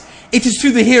sight, it is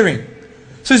through the hearing.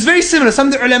 So it's very similar. Some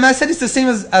of the ulama said it's the same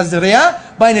as the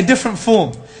Riya, but in a different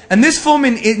form. And this form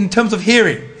in terms of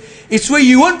hearing. It's where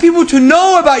you want people to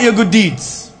know about your good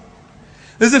deeds.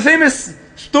 There's a famous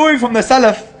story from the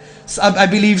Salaf. I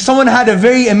believe someone had a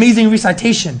very amazing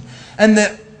recitation, and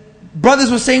the brothers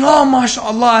were saying, oh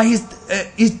mashallah, his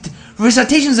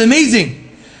recitation is amazing.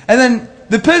 And then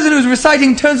the person who's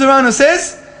reciting turns around and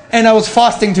says, and I was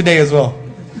fasting today as well.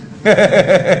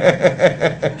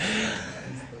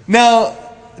 Now,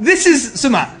 this is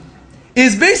Sum'ah.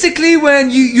 Is basically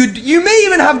when you may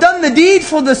even have done the deed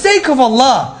for the sake of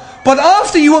Allah, but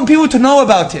after you want people to know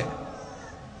about it.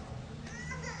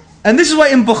 And this is why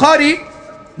in Bukhari,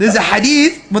 there's a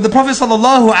hadith where the Prophet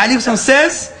ﷺ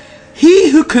says,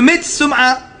 he who commits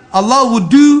Sum'ah, Allah will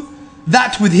do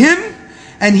that with him,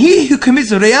 and he who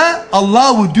commits Riya,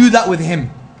 Allah will do that with him.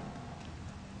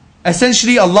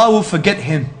 Essentially, Allah will forget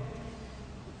him,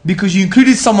 because you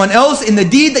included someone else in the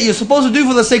deed that you're supposed to do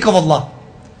for the sake of Allah.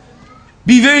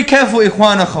 Be very careful,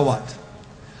 ikhwan and akhawat.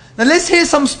 Now let's hear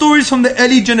some stories from the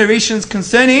early generations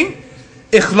concerning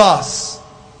ikhlas.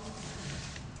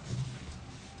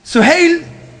 Suhail,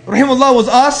 rahimahullah, was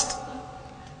asked,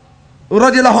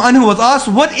 radiallahu anhu was asked,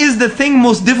 what is the thing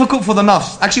most difficult for the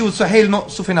nafs? Actually it was Suhail, not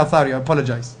Sufyan al-Thari, I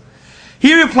apologize.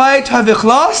 He replied, to have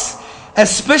ikhlas,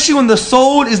 especially when the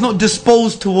soul is not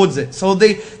disposed towards it. So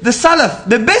the Salaf,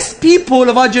 the best people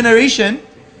of our generation,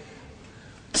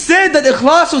 said that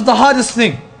ikhlas was the hardest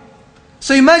thing.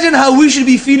 So imagine how we should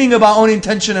be feeling about our own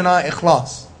intention and our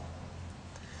ikhlas.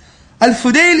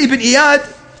 Al-Fudayl ibn Iyad,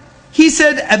 he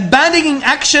said, abandoning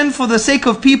action for the sake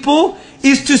of people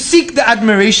is to seek the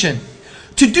admiration.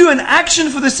 To do an action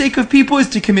for the sake of people is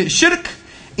to commit shirk.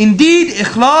 Indeed,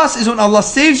 ikhlas is when Allah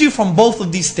saves you from both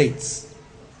of these states.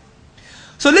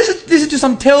 So listen to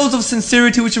some tales of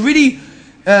sincerity which really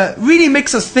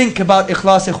makes us think about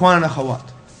ikhlas, ikhwan and akhawat.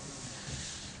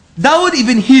 Dawood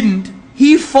ibn Hind,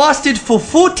 he fasted for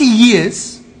 40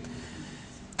 years,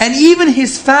 and even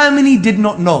his family did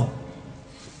not know.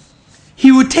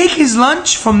 He would take his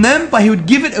lunch from them, but he would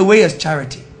give it away as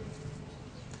charity.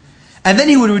 And then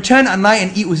he would return at night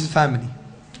and eat with his family.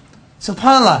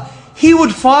 SubhanAllah, he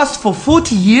would fast for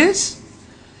 40 years,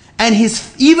 and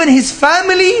even his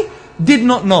family did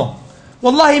not know.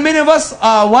 Wallahi, many of us,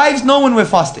 our wives know when we're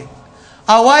fasting.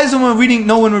 Our wives know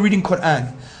when we're reading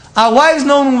Quran. Our wives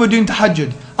know when we're doing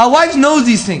tahajjud. Our wives know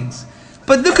these things.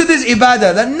 But look at this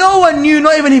ibadah that no one knew,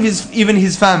 not even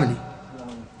his family.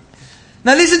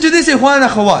 Now listen to this, ikhwan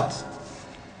and akhawat.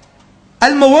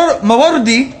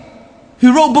 Al-Mawardi, he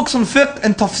wrote books on fiqh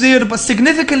and tafsir, but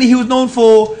significantly he was known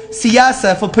for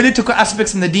siyasa, for political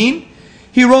aspects in the deen.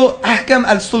 He wrote Ahkam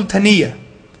al-Sultaniyya,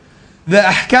 the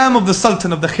ahkam of the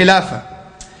sultan, of the khilafah.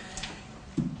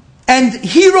 And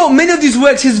he wrote many of these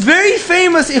works. He's very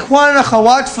famous, ikhwan and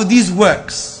akhawat, for these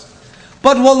works.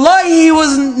 But wallahi, he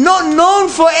was not known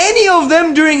for any of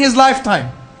them during his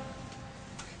lifetime.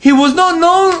 He was not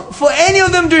known for any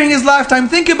of them during his lifetime.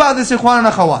 Think about this, ikhwan and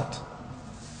akhawat.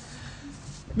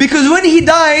 Because when he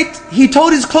died, he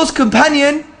told his close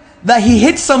companion that he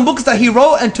hid some books that he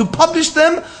wrote and to publish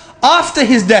them after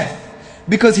his death,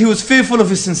 because he was fearful of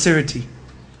his sincerity.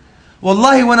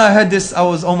 Wallahi, when I heard this, I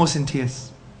was almost in tears.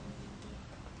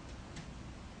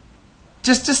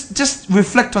 Just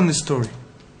reflect on this story.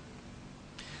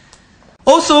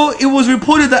 Also, it was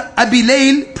reported that Abi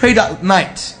Layl prayed at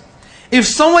night. If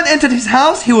someone entered his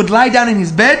house, he would lie down in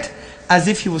his bed as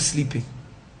if he was sleeping.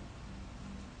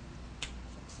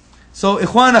 So,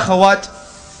 ikhwan and akhawat,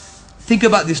 think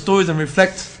about these stories and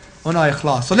reflect on our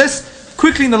ikhlas. So let's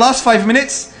quickly, in the last 5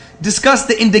 minutes, discuss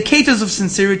the indicators of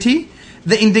sincerity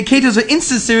the indicators of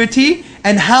insincerity,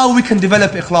 and how we can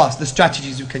develop ikhlas, the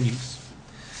strategies we can use.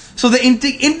 So the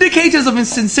indicators of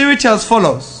insincerity are as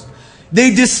follows.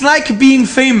 They dislike being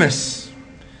famous.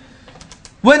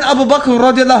 When Abu Bakr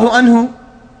radiallahu anhu,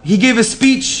 he gave a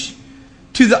speech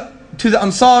to the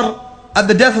Ansar at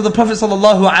the death of the Prophet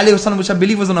sallallahu alaihi wasallam, which I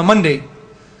believe was on a Monday.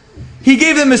 He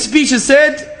gave them a speech and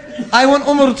said, I want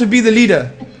Umar to be the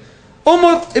leader.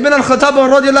 Umar ibn al-Khattab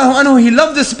radiallahu anhu, he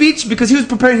loved the speech because he was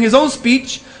preparing his own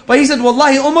speech. But he said,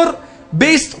 Wallahi Umar,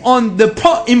 based on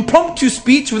the impromptu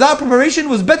speech without preparation,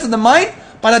 was better than mine.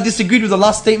 But I disagreed with the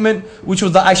last statement, which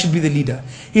was that I should be the leader.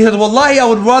 He said, Wallahi, I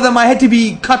would rather my head to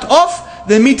be cut off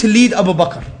than me to lead Abu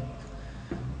Bakr.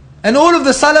 And all of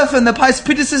the Salaf and the pious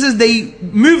predecessors, they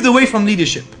moved away from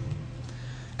leadership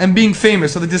and being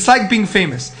famous. So they dislike being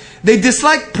famous. They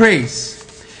dislike praise.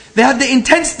 They had the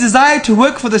intense desire to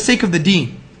work for the sake of the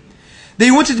deen.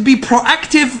 They wanted to be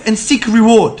proactive and seek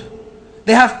reward.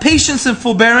 They have patience and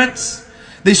forbearance.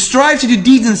 They strive to do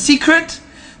deeds in secret.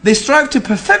 They strive to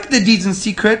perfect the deeds in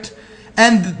secret.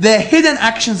 And their hidden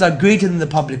actions are greater than the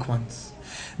public ones.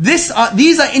 These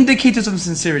are indicators of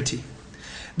sincerity.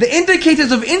 The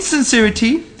indicators of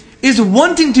insincerity is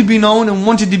wanting to be known and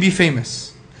wanting to be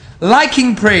famous.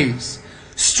 Liking praise.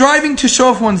 Striving to show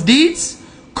off one's deeds.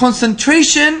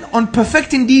 Concentration on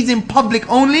perfecting deeds in public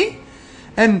only,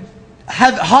 and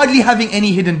hardly having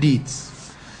any hidden deeds.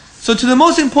 So to the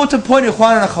most important point,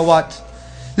 ikhwan and akhawat,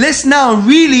 let's now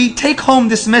really take home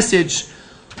this message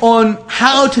on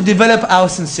how to develop our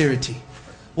sincerity.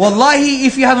 Wallahi,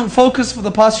 if you haven't focused for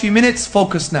the past few minutes,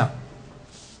 focus now.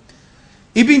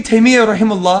 Ibn Taymiyyah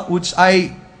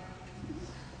rahimahullah,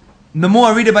 the more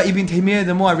I read about Ibn Taymiyyah,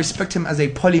 the more I respect him as a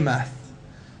polymath.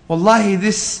 Wallahi,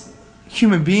 this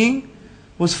human being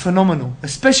was phenomenal,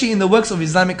 especially in the works of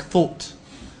Islamic thought.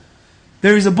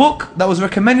 There is a book that was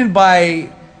recommended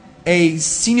by a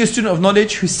senior student of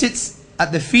knowledge who sits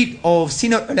at the feet of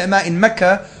senior ulama in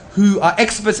Mecca who are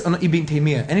experts on Ibn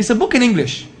Taymiyyah. And it's a book in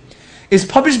English. It's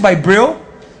published by Brill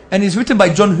and is written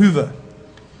by John Hoover.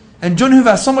 And John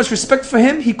Hoover has so much respect for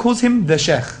him, he calls him the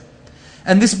Sheikh.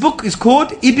 And this book is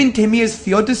called Ibn Taymiyyah's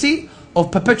Theodicy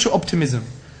of Perpetual Optimism.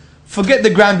 Forget the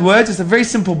grand words, it's a very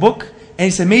simple book. And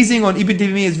it's amazing on Ibn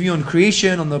Taymiyyah's view on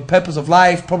creation, on the purpose of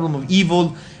life, problem of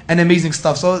evil, and amazing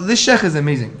stuff. So this Sheikh is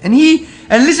amazing. And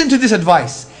listen to this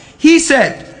advice. He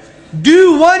said,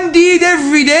 do one deed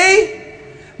every day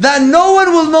that no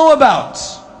one will know about.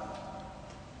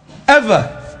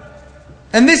 Ever.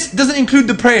 And this doesn't include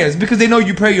the prayers, because they know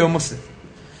you pray, you're a Muslim.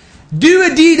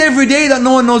 Do a deed every day that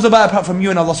no one knows about apart from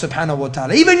you and Allah subhanahu wa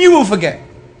ta'ala. Even you will forget.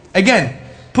 Again,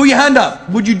 put your hand up.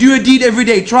 Would you do a deed every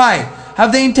day? Try.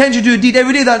 Have the intention to do a deed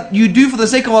every day that you do for the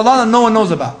sake of Allah and no one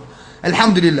knows about.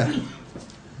 Alhamdulillah.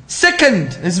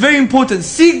 Second, it's very important,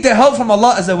 seek the help from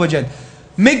Allah Azza wa Jal.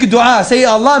 Make dua. Say,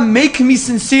 Allah, make me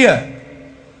sincere.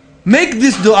 Make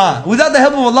this dua. Without the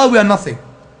help of Allah, we are nothing.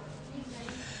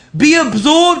 Be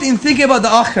absorbed in thinking about the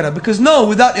akhirah. Because no,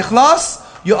 without ikhlas,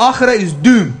 your akhirah is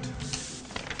doomed.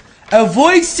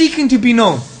 Avoid seeking to be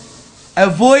known.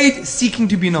 Avoid seeking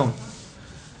to be known.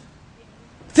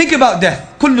 Think about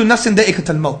death. كُلُّ نَفْسٍ ذَائِقَةَ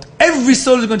الْمَوْتِ. Every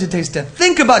soul is going to taste death.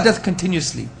 Think about death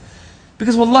continuously.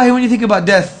 Because wallahi, when you think about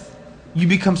death, you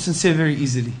become sincere very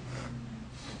easily.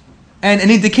 And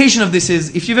an indication of this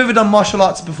is, if you've ever done martial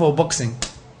arts before, boxing,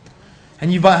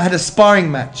 and you've had a sparring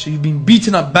match, or you've been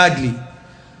beaten up badly,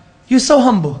 you're so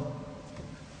humble.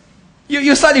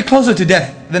 You're slightly closer to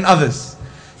death than others.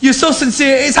 You're so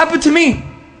sincere. It's happened to me.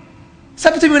 It's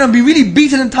happened to me when I've been really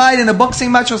beaten and tired in a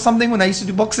boxing match or something, when I used to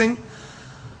do boxing.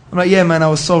 I'm like, yeah man, I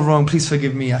was so wrong, please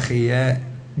forgive me, akhi. Yeah.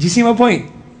 Do you see my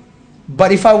point?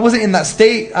 But if I wasn't in that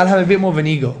state, I'd have a bit more of an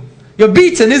ego. You're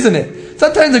beaten, isn't it?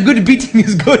 Sometimes a good beating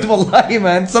is good, wallahi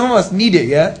man. Some of us need it,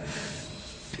 yeah?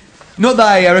 Not that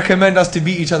I recommend us to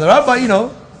beat each other up, but you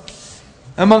know,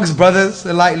 amongst brothers,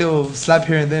 a light little slap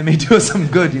here and there may do us some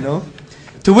good, you know?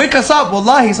 To wake us up,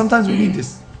 wallahi, sometimes we need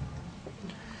this.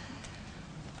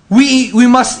 We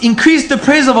must increase the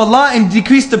praise of Allah and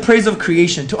decrease the praise of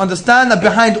creation. To understand that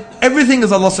behind everything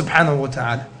is Allah subhanahu wa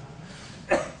ta'ala.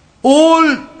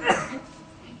 All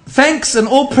thanks and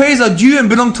all praise are due and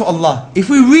belong to Allah. If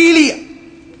we really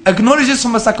acknowledge this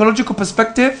from a psychological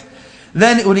perspective,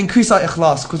 then it will increase our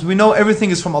ikhlas, because we know everything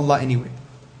is from Allah anyway.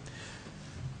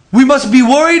 We must be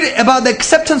worried about the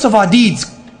acceptance of our deeds.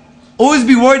 Always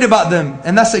be worried about them,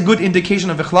 and that's a good indication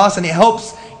of ikhlas, and it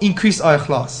helps increase our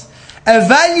ikhlas.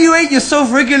 Evaluate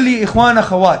yourself regularly, ikhwan,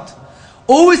 akhawat.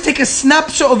 Always take a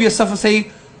snapshot of yourself and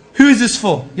say, who is this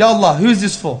for? Ya Allah, who is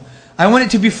this for? I want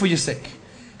it to be for your sake.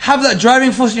 Have that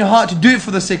driving force in your heart to do it for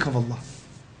the sake of Allah.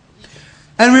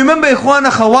 And remember, ikhwan,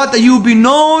 akhawat, that you will be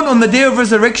known on the day of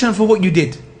resurrection for what you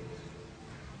did.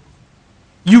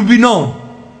 You'll be known.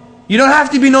 You don't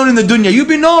have to be known in the dunya. You'll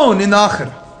be known in the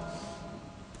akhirah.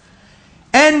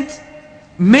 And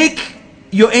make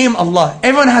your aim Allah.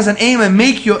 Everyone has an aim, and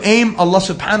make your aim Allah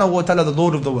subhanahu wa ta'ala, the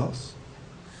Lord of the worlds.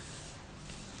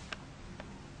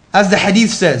 As the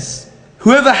hadith says,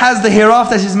 whoever has the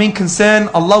hereafter as his main concern,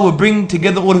 Allah will bring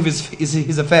together all of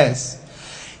his affairs.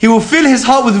 He will fill his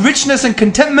heart with richness and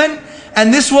contentment,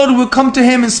 and this world will come to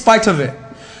him in spite of it.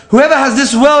 Whoever has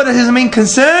this world as his main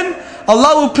concern,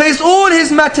 Allah will place all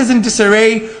his matters in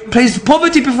disarray, place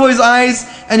poverty before his eyes,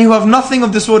 and he will have nothing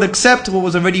of this world except what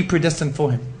was already predestined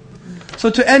for him. So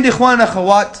to end, ikhwan and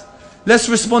akhawat, let's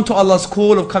respond to Allah's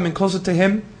call of coming closer to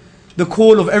Him, the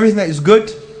call of everything that is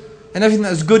good, and everything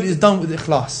that is good is done with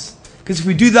ikhlas. Because if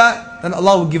we do that, then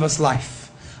Allah will give us life.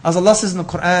 As Allah says in the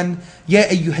Quran, Ya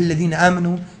ayyuhalladhina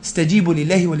amanu, stajibu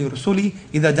lillahi wa lirasuli,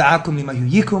 idha da'akum lima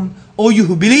yuhyikum. O you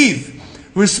who believe,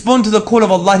 respond to the call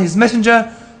of Allah and His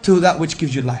Messenger, to that which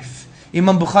gives you life.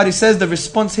 Imam Bukhari says the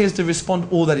response here is to respond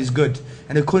all that is good.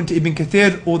 And according to Ibn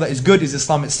Kathir, all that is good is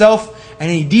Islam itself. And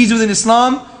any deeds within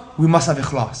Islam, we must have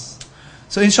ikhlas.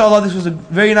 So inshallah, this was a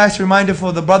very nice reminder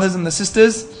for the brothers and the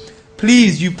sisters.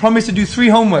 Please, you promise to do 3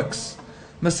 homeworks.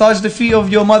 Massage the feet of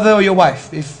your mother or your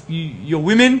wife. If you're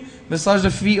women, massage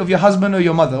the feet of your husband or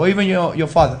your mother, or even your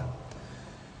father.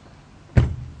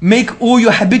 Make all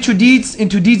your habitual deeds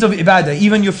into deeds of ibadah.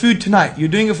 Even your food tonight, you're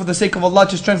doing it for the sake of Allah,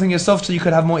 to strengthen yourself so you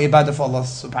could have more ibadah for Allah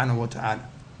subhanahu wa ta'ala.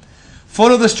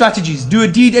 Follow the strategies. Do a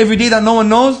deed every day that no one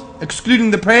knows,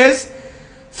 excluding the prayers,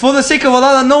 for the sake of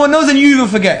Allah that no one knows and you even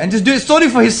forget. And just do it solely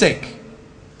for His sake.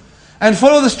 And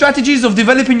follow the strategies of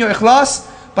developing your ikhlas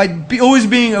by always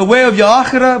being aware of your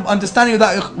akhirah, understanding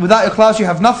that without ikhlas you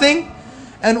have nothing.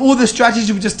 And all the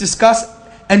strategies we just discussed,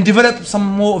 and develop some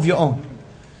more of your own.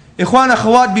 Ikhwan,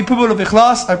 akhawat, be people of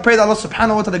ikhlas. I pray that Allah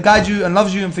subhanahu wa ta'ala guides you and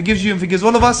loves you and forgives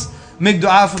all of us. Make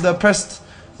dua for the oppressed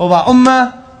of our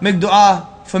ummah. Make dua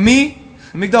for me.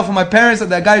 Make dua for my parents that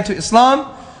they are guided to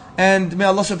Islam. And may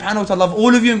Allah subhanahu wa ta'ala love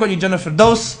all of you and grant you Jannah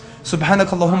Firdaus. سبحانك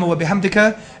اللهم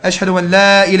وبحمدك أشهد أن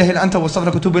لا إله إلا أنت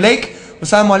وأستغفرك وأتوب إليك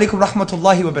والسلام عليكم ورحمة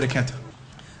الله وبركاته.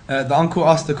 The uncle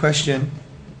asked the question,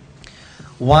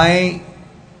 why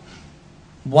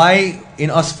in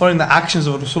us following the actions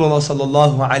of Rasulullah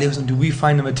sallallahu alaihi wasallam do we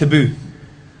find them a taboo?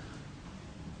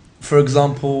 For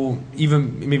example,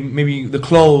 even maybe the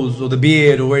clothes or the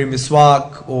beard or wearing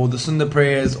miswak or the sunnah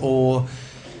prayers or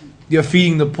you're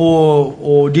feeding the poor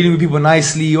or dealing with people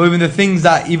nicely, or even the things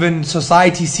that even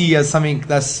society see as something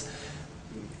that's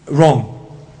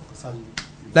wrong.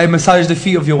 Like massage the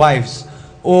feet of your wives,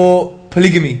 or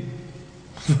polygamy.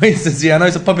 For instance, I know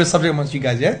it's a popular subject amongst you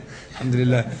guys, yeah?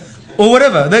 Alhamdulillah. Or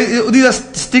whatever. These are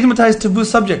stigmatized taboo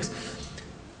subjects.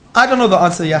 I don't know the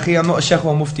answer, Yahya. I'm not a sheikh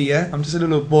or a mufti, yeah? I'm just a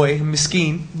little boy,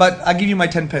 miskeen. But I give you my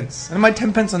 10 pence. And my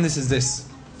 10 pence on this is this.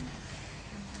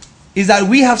 Is that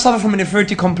we have suffered from an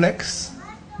inferiority complex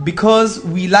because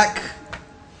we lack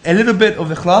a little bit of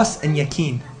ikhlas and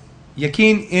yaqeen.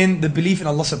 Yaqeen in the belief in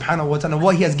Allah subhanahu wa ta'ala.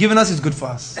 What He has given us is good for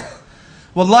us.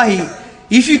 Wallahi,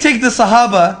 if you take the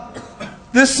Sahaba,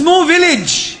 the small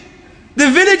village,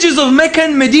 the villages of Mecca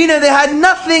and Medina, they had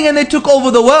nothing and they took over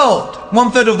the world.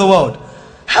 1/3 of the world.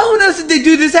 How on earth did they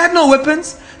do this? They had no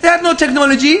weapons. They had no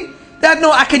technology. They had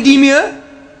no academia.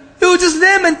 It was just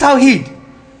them and Tawheed.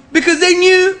 Because they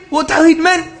knew what Tawheed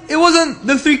meant. It wasn't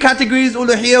the 3 categories,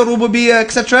 uluhiyya, rububiyyah,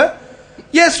 etc.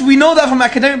 Yes, we know that from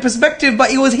academic perspective,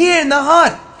 but it was here in the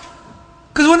heart.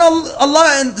 Because when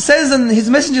Allah says and His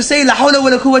Messenger say, La hawla wa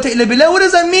la quwwata illa billah, what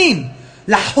does that mean?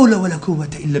 La hawla wa la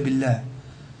quwwata illa billah.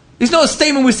 It's not a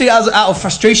statement we say out of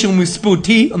frustration when we spill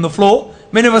tea on the floor.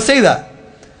 Many of us say that.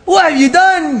 What have you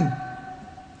done?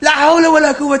 La hawla wa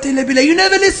la quwwata illa billah. You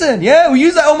never listen. Yeah, we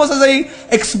use that almost as an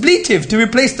expletive to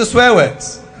replace the swear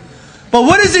words. But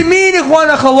what does it mean,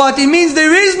 ikhwan akhawat? It means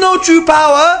there is no true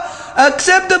power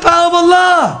except the power of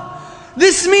Allah.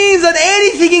 This means that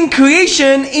anything in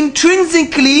creation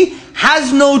intrinsically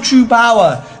has no true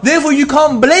power. Therefore you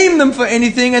can't blame them for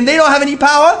anything, and they don't have any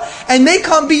power, and they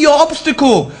can't be your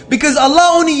obstacle. Because Allah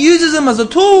only uses them as a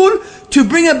tool to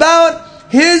bring about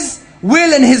His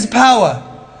will and His power.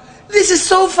 This is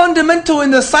so fundamental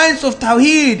in the science of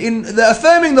Tawheed, in the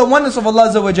affirming the oneness of Allah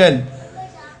Azza wa Jal.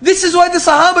 This is why the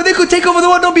Sahaba, they could take over the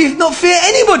world, not fear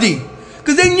anybody.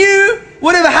 Because they knew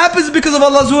whatever happens is because of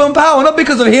Allah's will and power, not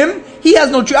because of Him. He has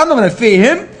no truth. I'm not going to fear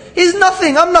Him. He's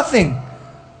nothing. I'm nothing.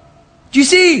 Do you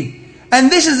see?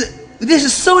 And this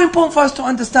is so important for us to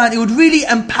understand. It would really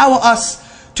empower us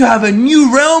to have a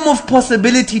new realm of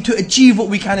possibility to achieve what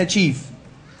we can achieve.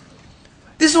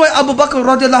 This is why Abu Bakr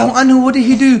radiallahu anhu, what did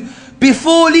he do?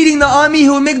 Before leading the army, he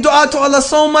would make dua to Allah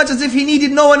so much as if he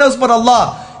needed no one else but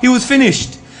Allah. He was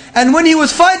finished. And when he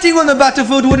was fighting on the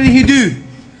battlefield, what did he do?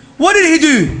 What did he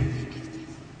do?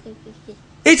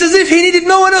 It's as if he needed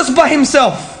no one else but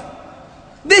himself.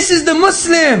 This is the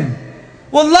Muslim.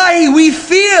 Wallahi, we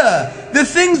fear the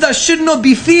things that should not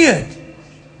be feared.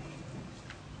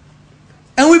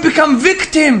 And we become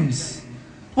victims.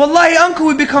 Wallahi, uncle,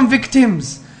 we become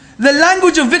victims. The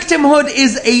language of victimhood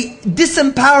is a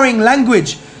disempowering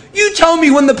language. You tell me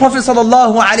when the Prophet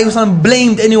ﷺ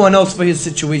blamed anyone else for his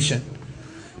situation.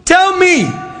 Tell me,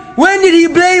 when did he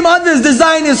blame others,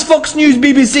 designers, Fox News,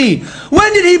 BBC?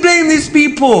 When did he blame these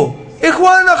people?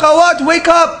 Ikhwan, akhawat, wake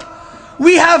up.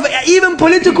 We have even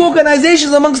political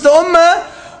organizations amongst the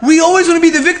ummah. We always want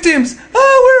to be the victims.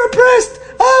 Oh, we're oppressed.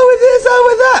 Oh, with this, oh,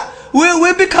 with that.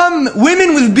 We've become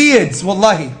women with beards,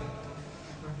 wallahi.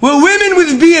 We're women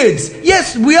with beards.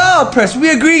 Yes, we are oppressed,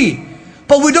 we agree.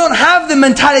 But we don't have the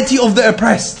mentality of the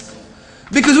oppressed.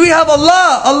 Because we have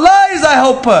Allah. Allah is our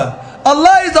helper.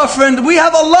 Allah is our friend. We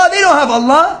have Allah, they don't have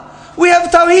Allah. We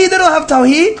have Tawheed, they don't have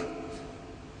Tawheed.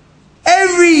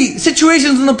 Every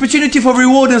situation is an opportunity for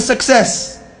reward and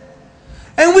success.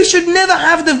 And we should never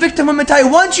have the victimhood mentality.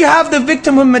 Once you have the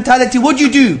victimhood mentality, what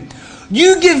do?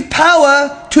 You give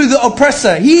power to the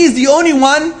oppressor. He is the only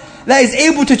one that is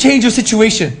able to change your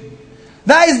situation.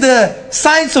 That is the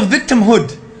science of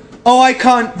victimhood. Oh, I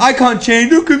can't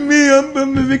change. Look at me,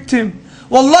 I'm a victim.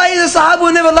 Wallahi, the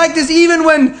Sahaba never liked this, even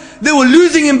when they were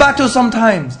losing in battle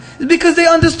sometimes. It's because they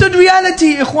understood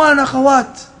reality, ikhwan,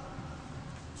 akhawat.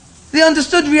 They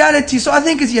understood reality. So I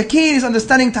think it's yaqeen, it's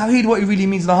understanding Tawheed, what it really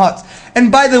means in the heart.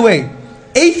 And by the way,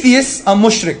 atheists are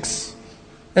mushriks,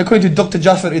 according to Dr.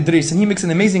 Jafar Idris. And he makes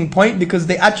an amazing point because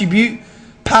they attribute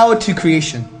power to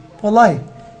creation. Wallahi,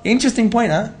 interesting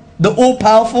point, huh? The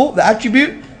all-powerful, the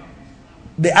attribute,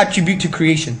 they attribute to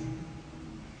creation.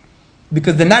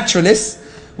 Because the naturalists,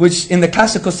 which in the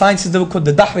classical sciences they were called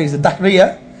the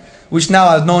Dahriya, which now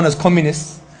are known as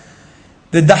communists.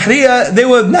 The Dahriya, they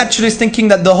were naturalists thinking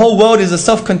that the whole world is a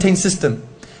self-contained system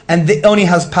and it only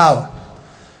has power.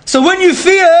 So when you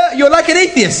fear, you're like an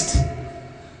atheist.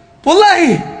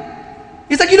 Wallahi,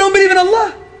 it's like you don't believe in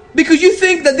Allah because you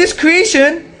think that this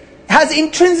creation has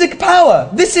intrinsic power.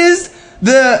 This is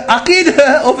the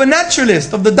aqidah of a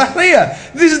naturalist, of the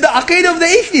Dahriya. This is the aqidah of the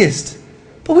atheist.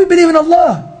 But we believe in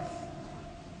Allah.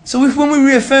 So when we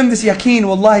reaffirm this yaqeen,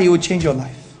 wallahi, it will change your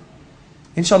life.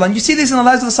 Inshallah. And you see this in the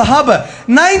lives of the Sahaba.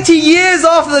 90 years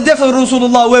after the death of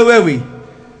Rasulullah, where were we?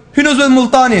 Who knows where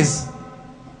Multan is?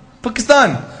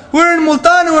 Pakistan. We're in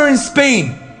Multan and we're in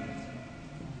Spain.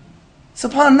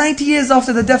 SubhanAllah, 90 years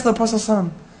after the death of the Prophet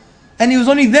ﷺ. And it was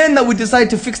only then that we decided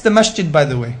to fix the masjid, by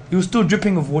the way. It was still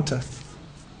dripping of water.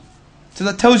 So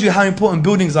that tells you how important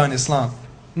buildings are in Islam.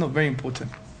 Not very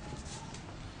important.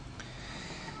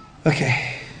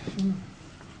 Okay.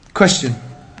 Question.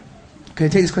 Can you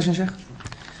take this question, Sheikh?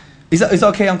 Is that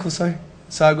okay, Uncle? Sorry.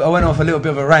 So I went off a little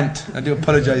bit of a rant. I do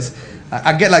apologize.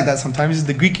 I get like that sometimes. This is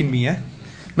the Greek in me, yeah?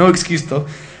 No excuse though.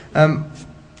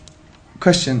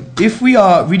 Question. If we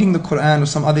are reading the Quran or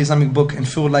some other Islamic book and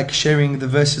feel like sharing the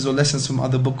verses or lessons from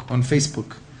other book on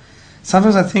Facebook,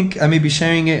 sometimes I think I may be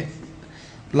sharing it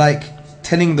like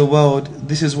telling the world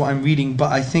this is what I'm reading,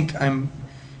 but I think I'm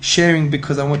sharing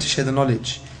because I want to share the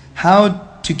knowledge. How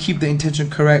to keep the intention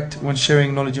correct when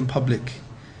sharing knowledge in public?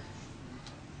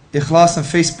 Ikhlas and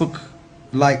Facebook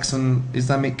likes on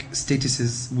Islamic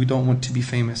statuses. We don't want to be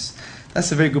famous.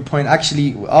 That's a very good point.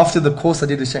 Actually, after the course I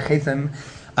did with Sheikh Haytham,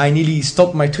 I nearly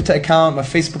stopped my Twitter account, my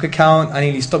Facebook account. I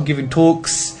nearly stopped giving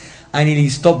talks. I nearly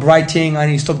stopped writing. I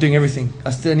nearly stopped doing everything.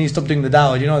 I still nearly stopped doing the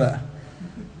dawah. Do you know that?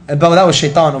 But that was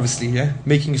shaitan, obviously, yeah?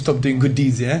 Making you stop doing good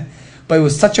deeds, yeah? But it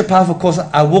was such a powerful course.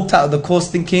 I walked out of the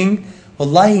course thinking,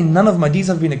 wallahi, none of my deeds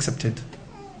have been accepted.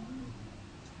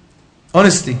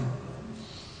 Honestly.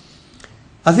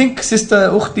 I think, Sister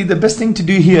Ukhti, the best thing to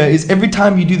do here is every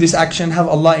time you do this action, have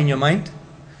Allah in your mind.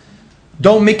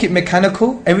 Don't make it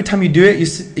mechanical. Every time you do it,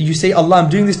 you say, Allah, I'm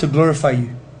doing this to glorify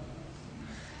you.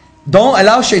 Don't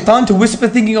allow shaitan to whisper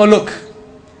thinking, oh look,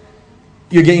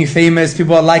 you're getting famous,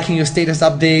 people are liking your status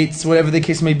updates, whatever the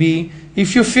case may be.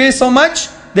 If you fear so much,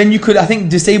 then you could, I think,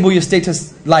 disable your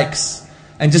status likes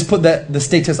and just put the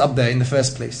status up there in the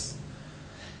first place.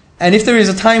 And if there is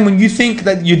a time when you think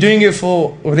that you're doing it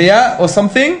for riya or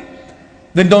something,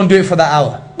 then don't do it for that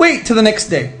hour. Wait till the next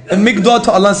day and make dua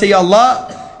to Allah and say, Ya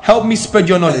Allah, help me spread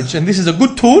your knowledge. And this is a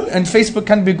good tool, and Facebook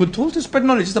can be a good tool to spread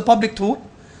knowledge. It's a public tool.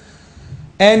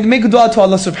 And make dua to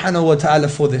Allah subhanahu wa ta'ala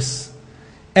for this.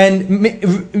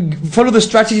 And follow the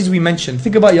strategies we mentioned.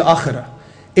 Think about your akhirah.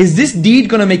 Is this deed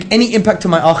going to make any impact to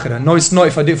my akhirah? No, it's not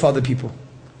if I do it for other people.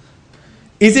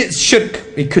 Is it shirk?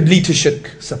 It could lead to shirk.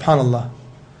 Subhanallah.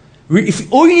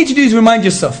 If all you need to do is remind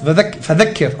yourself,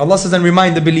 فَذَكِّرْ, Allah says, and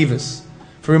remind the believers.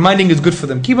 For reminding is good for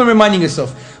them. Keep on reminding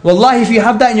yourself. Wallahi, if you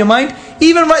have that in your mind,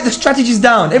 even write the strategies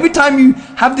down. Every time you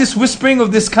have this whispering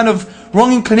of this kind of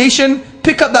wrong inclination,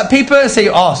 pick up that paper and say,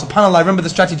 oh, subhanAllah, I remember the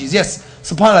strategies. Yes,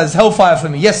 subhanAllah, it's hellfire for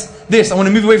me. Yes, this, I want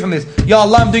to move away from this. Ya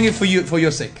Allah, I'm doing it for you, for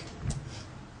your sake.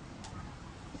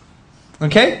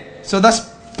 Okay? So that's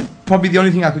probably the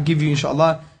only thing I could give you,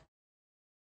 inshallah.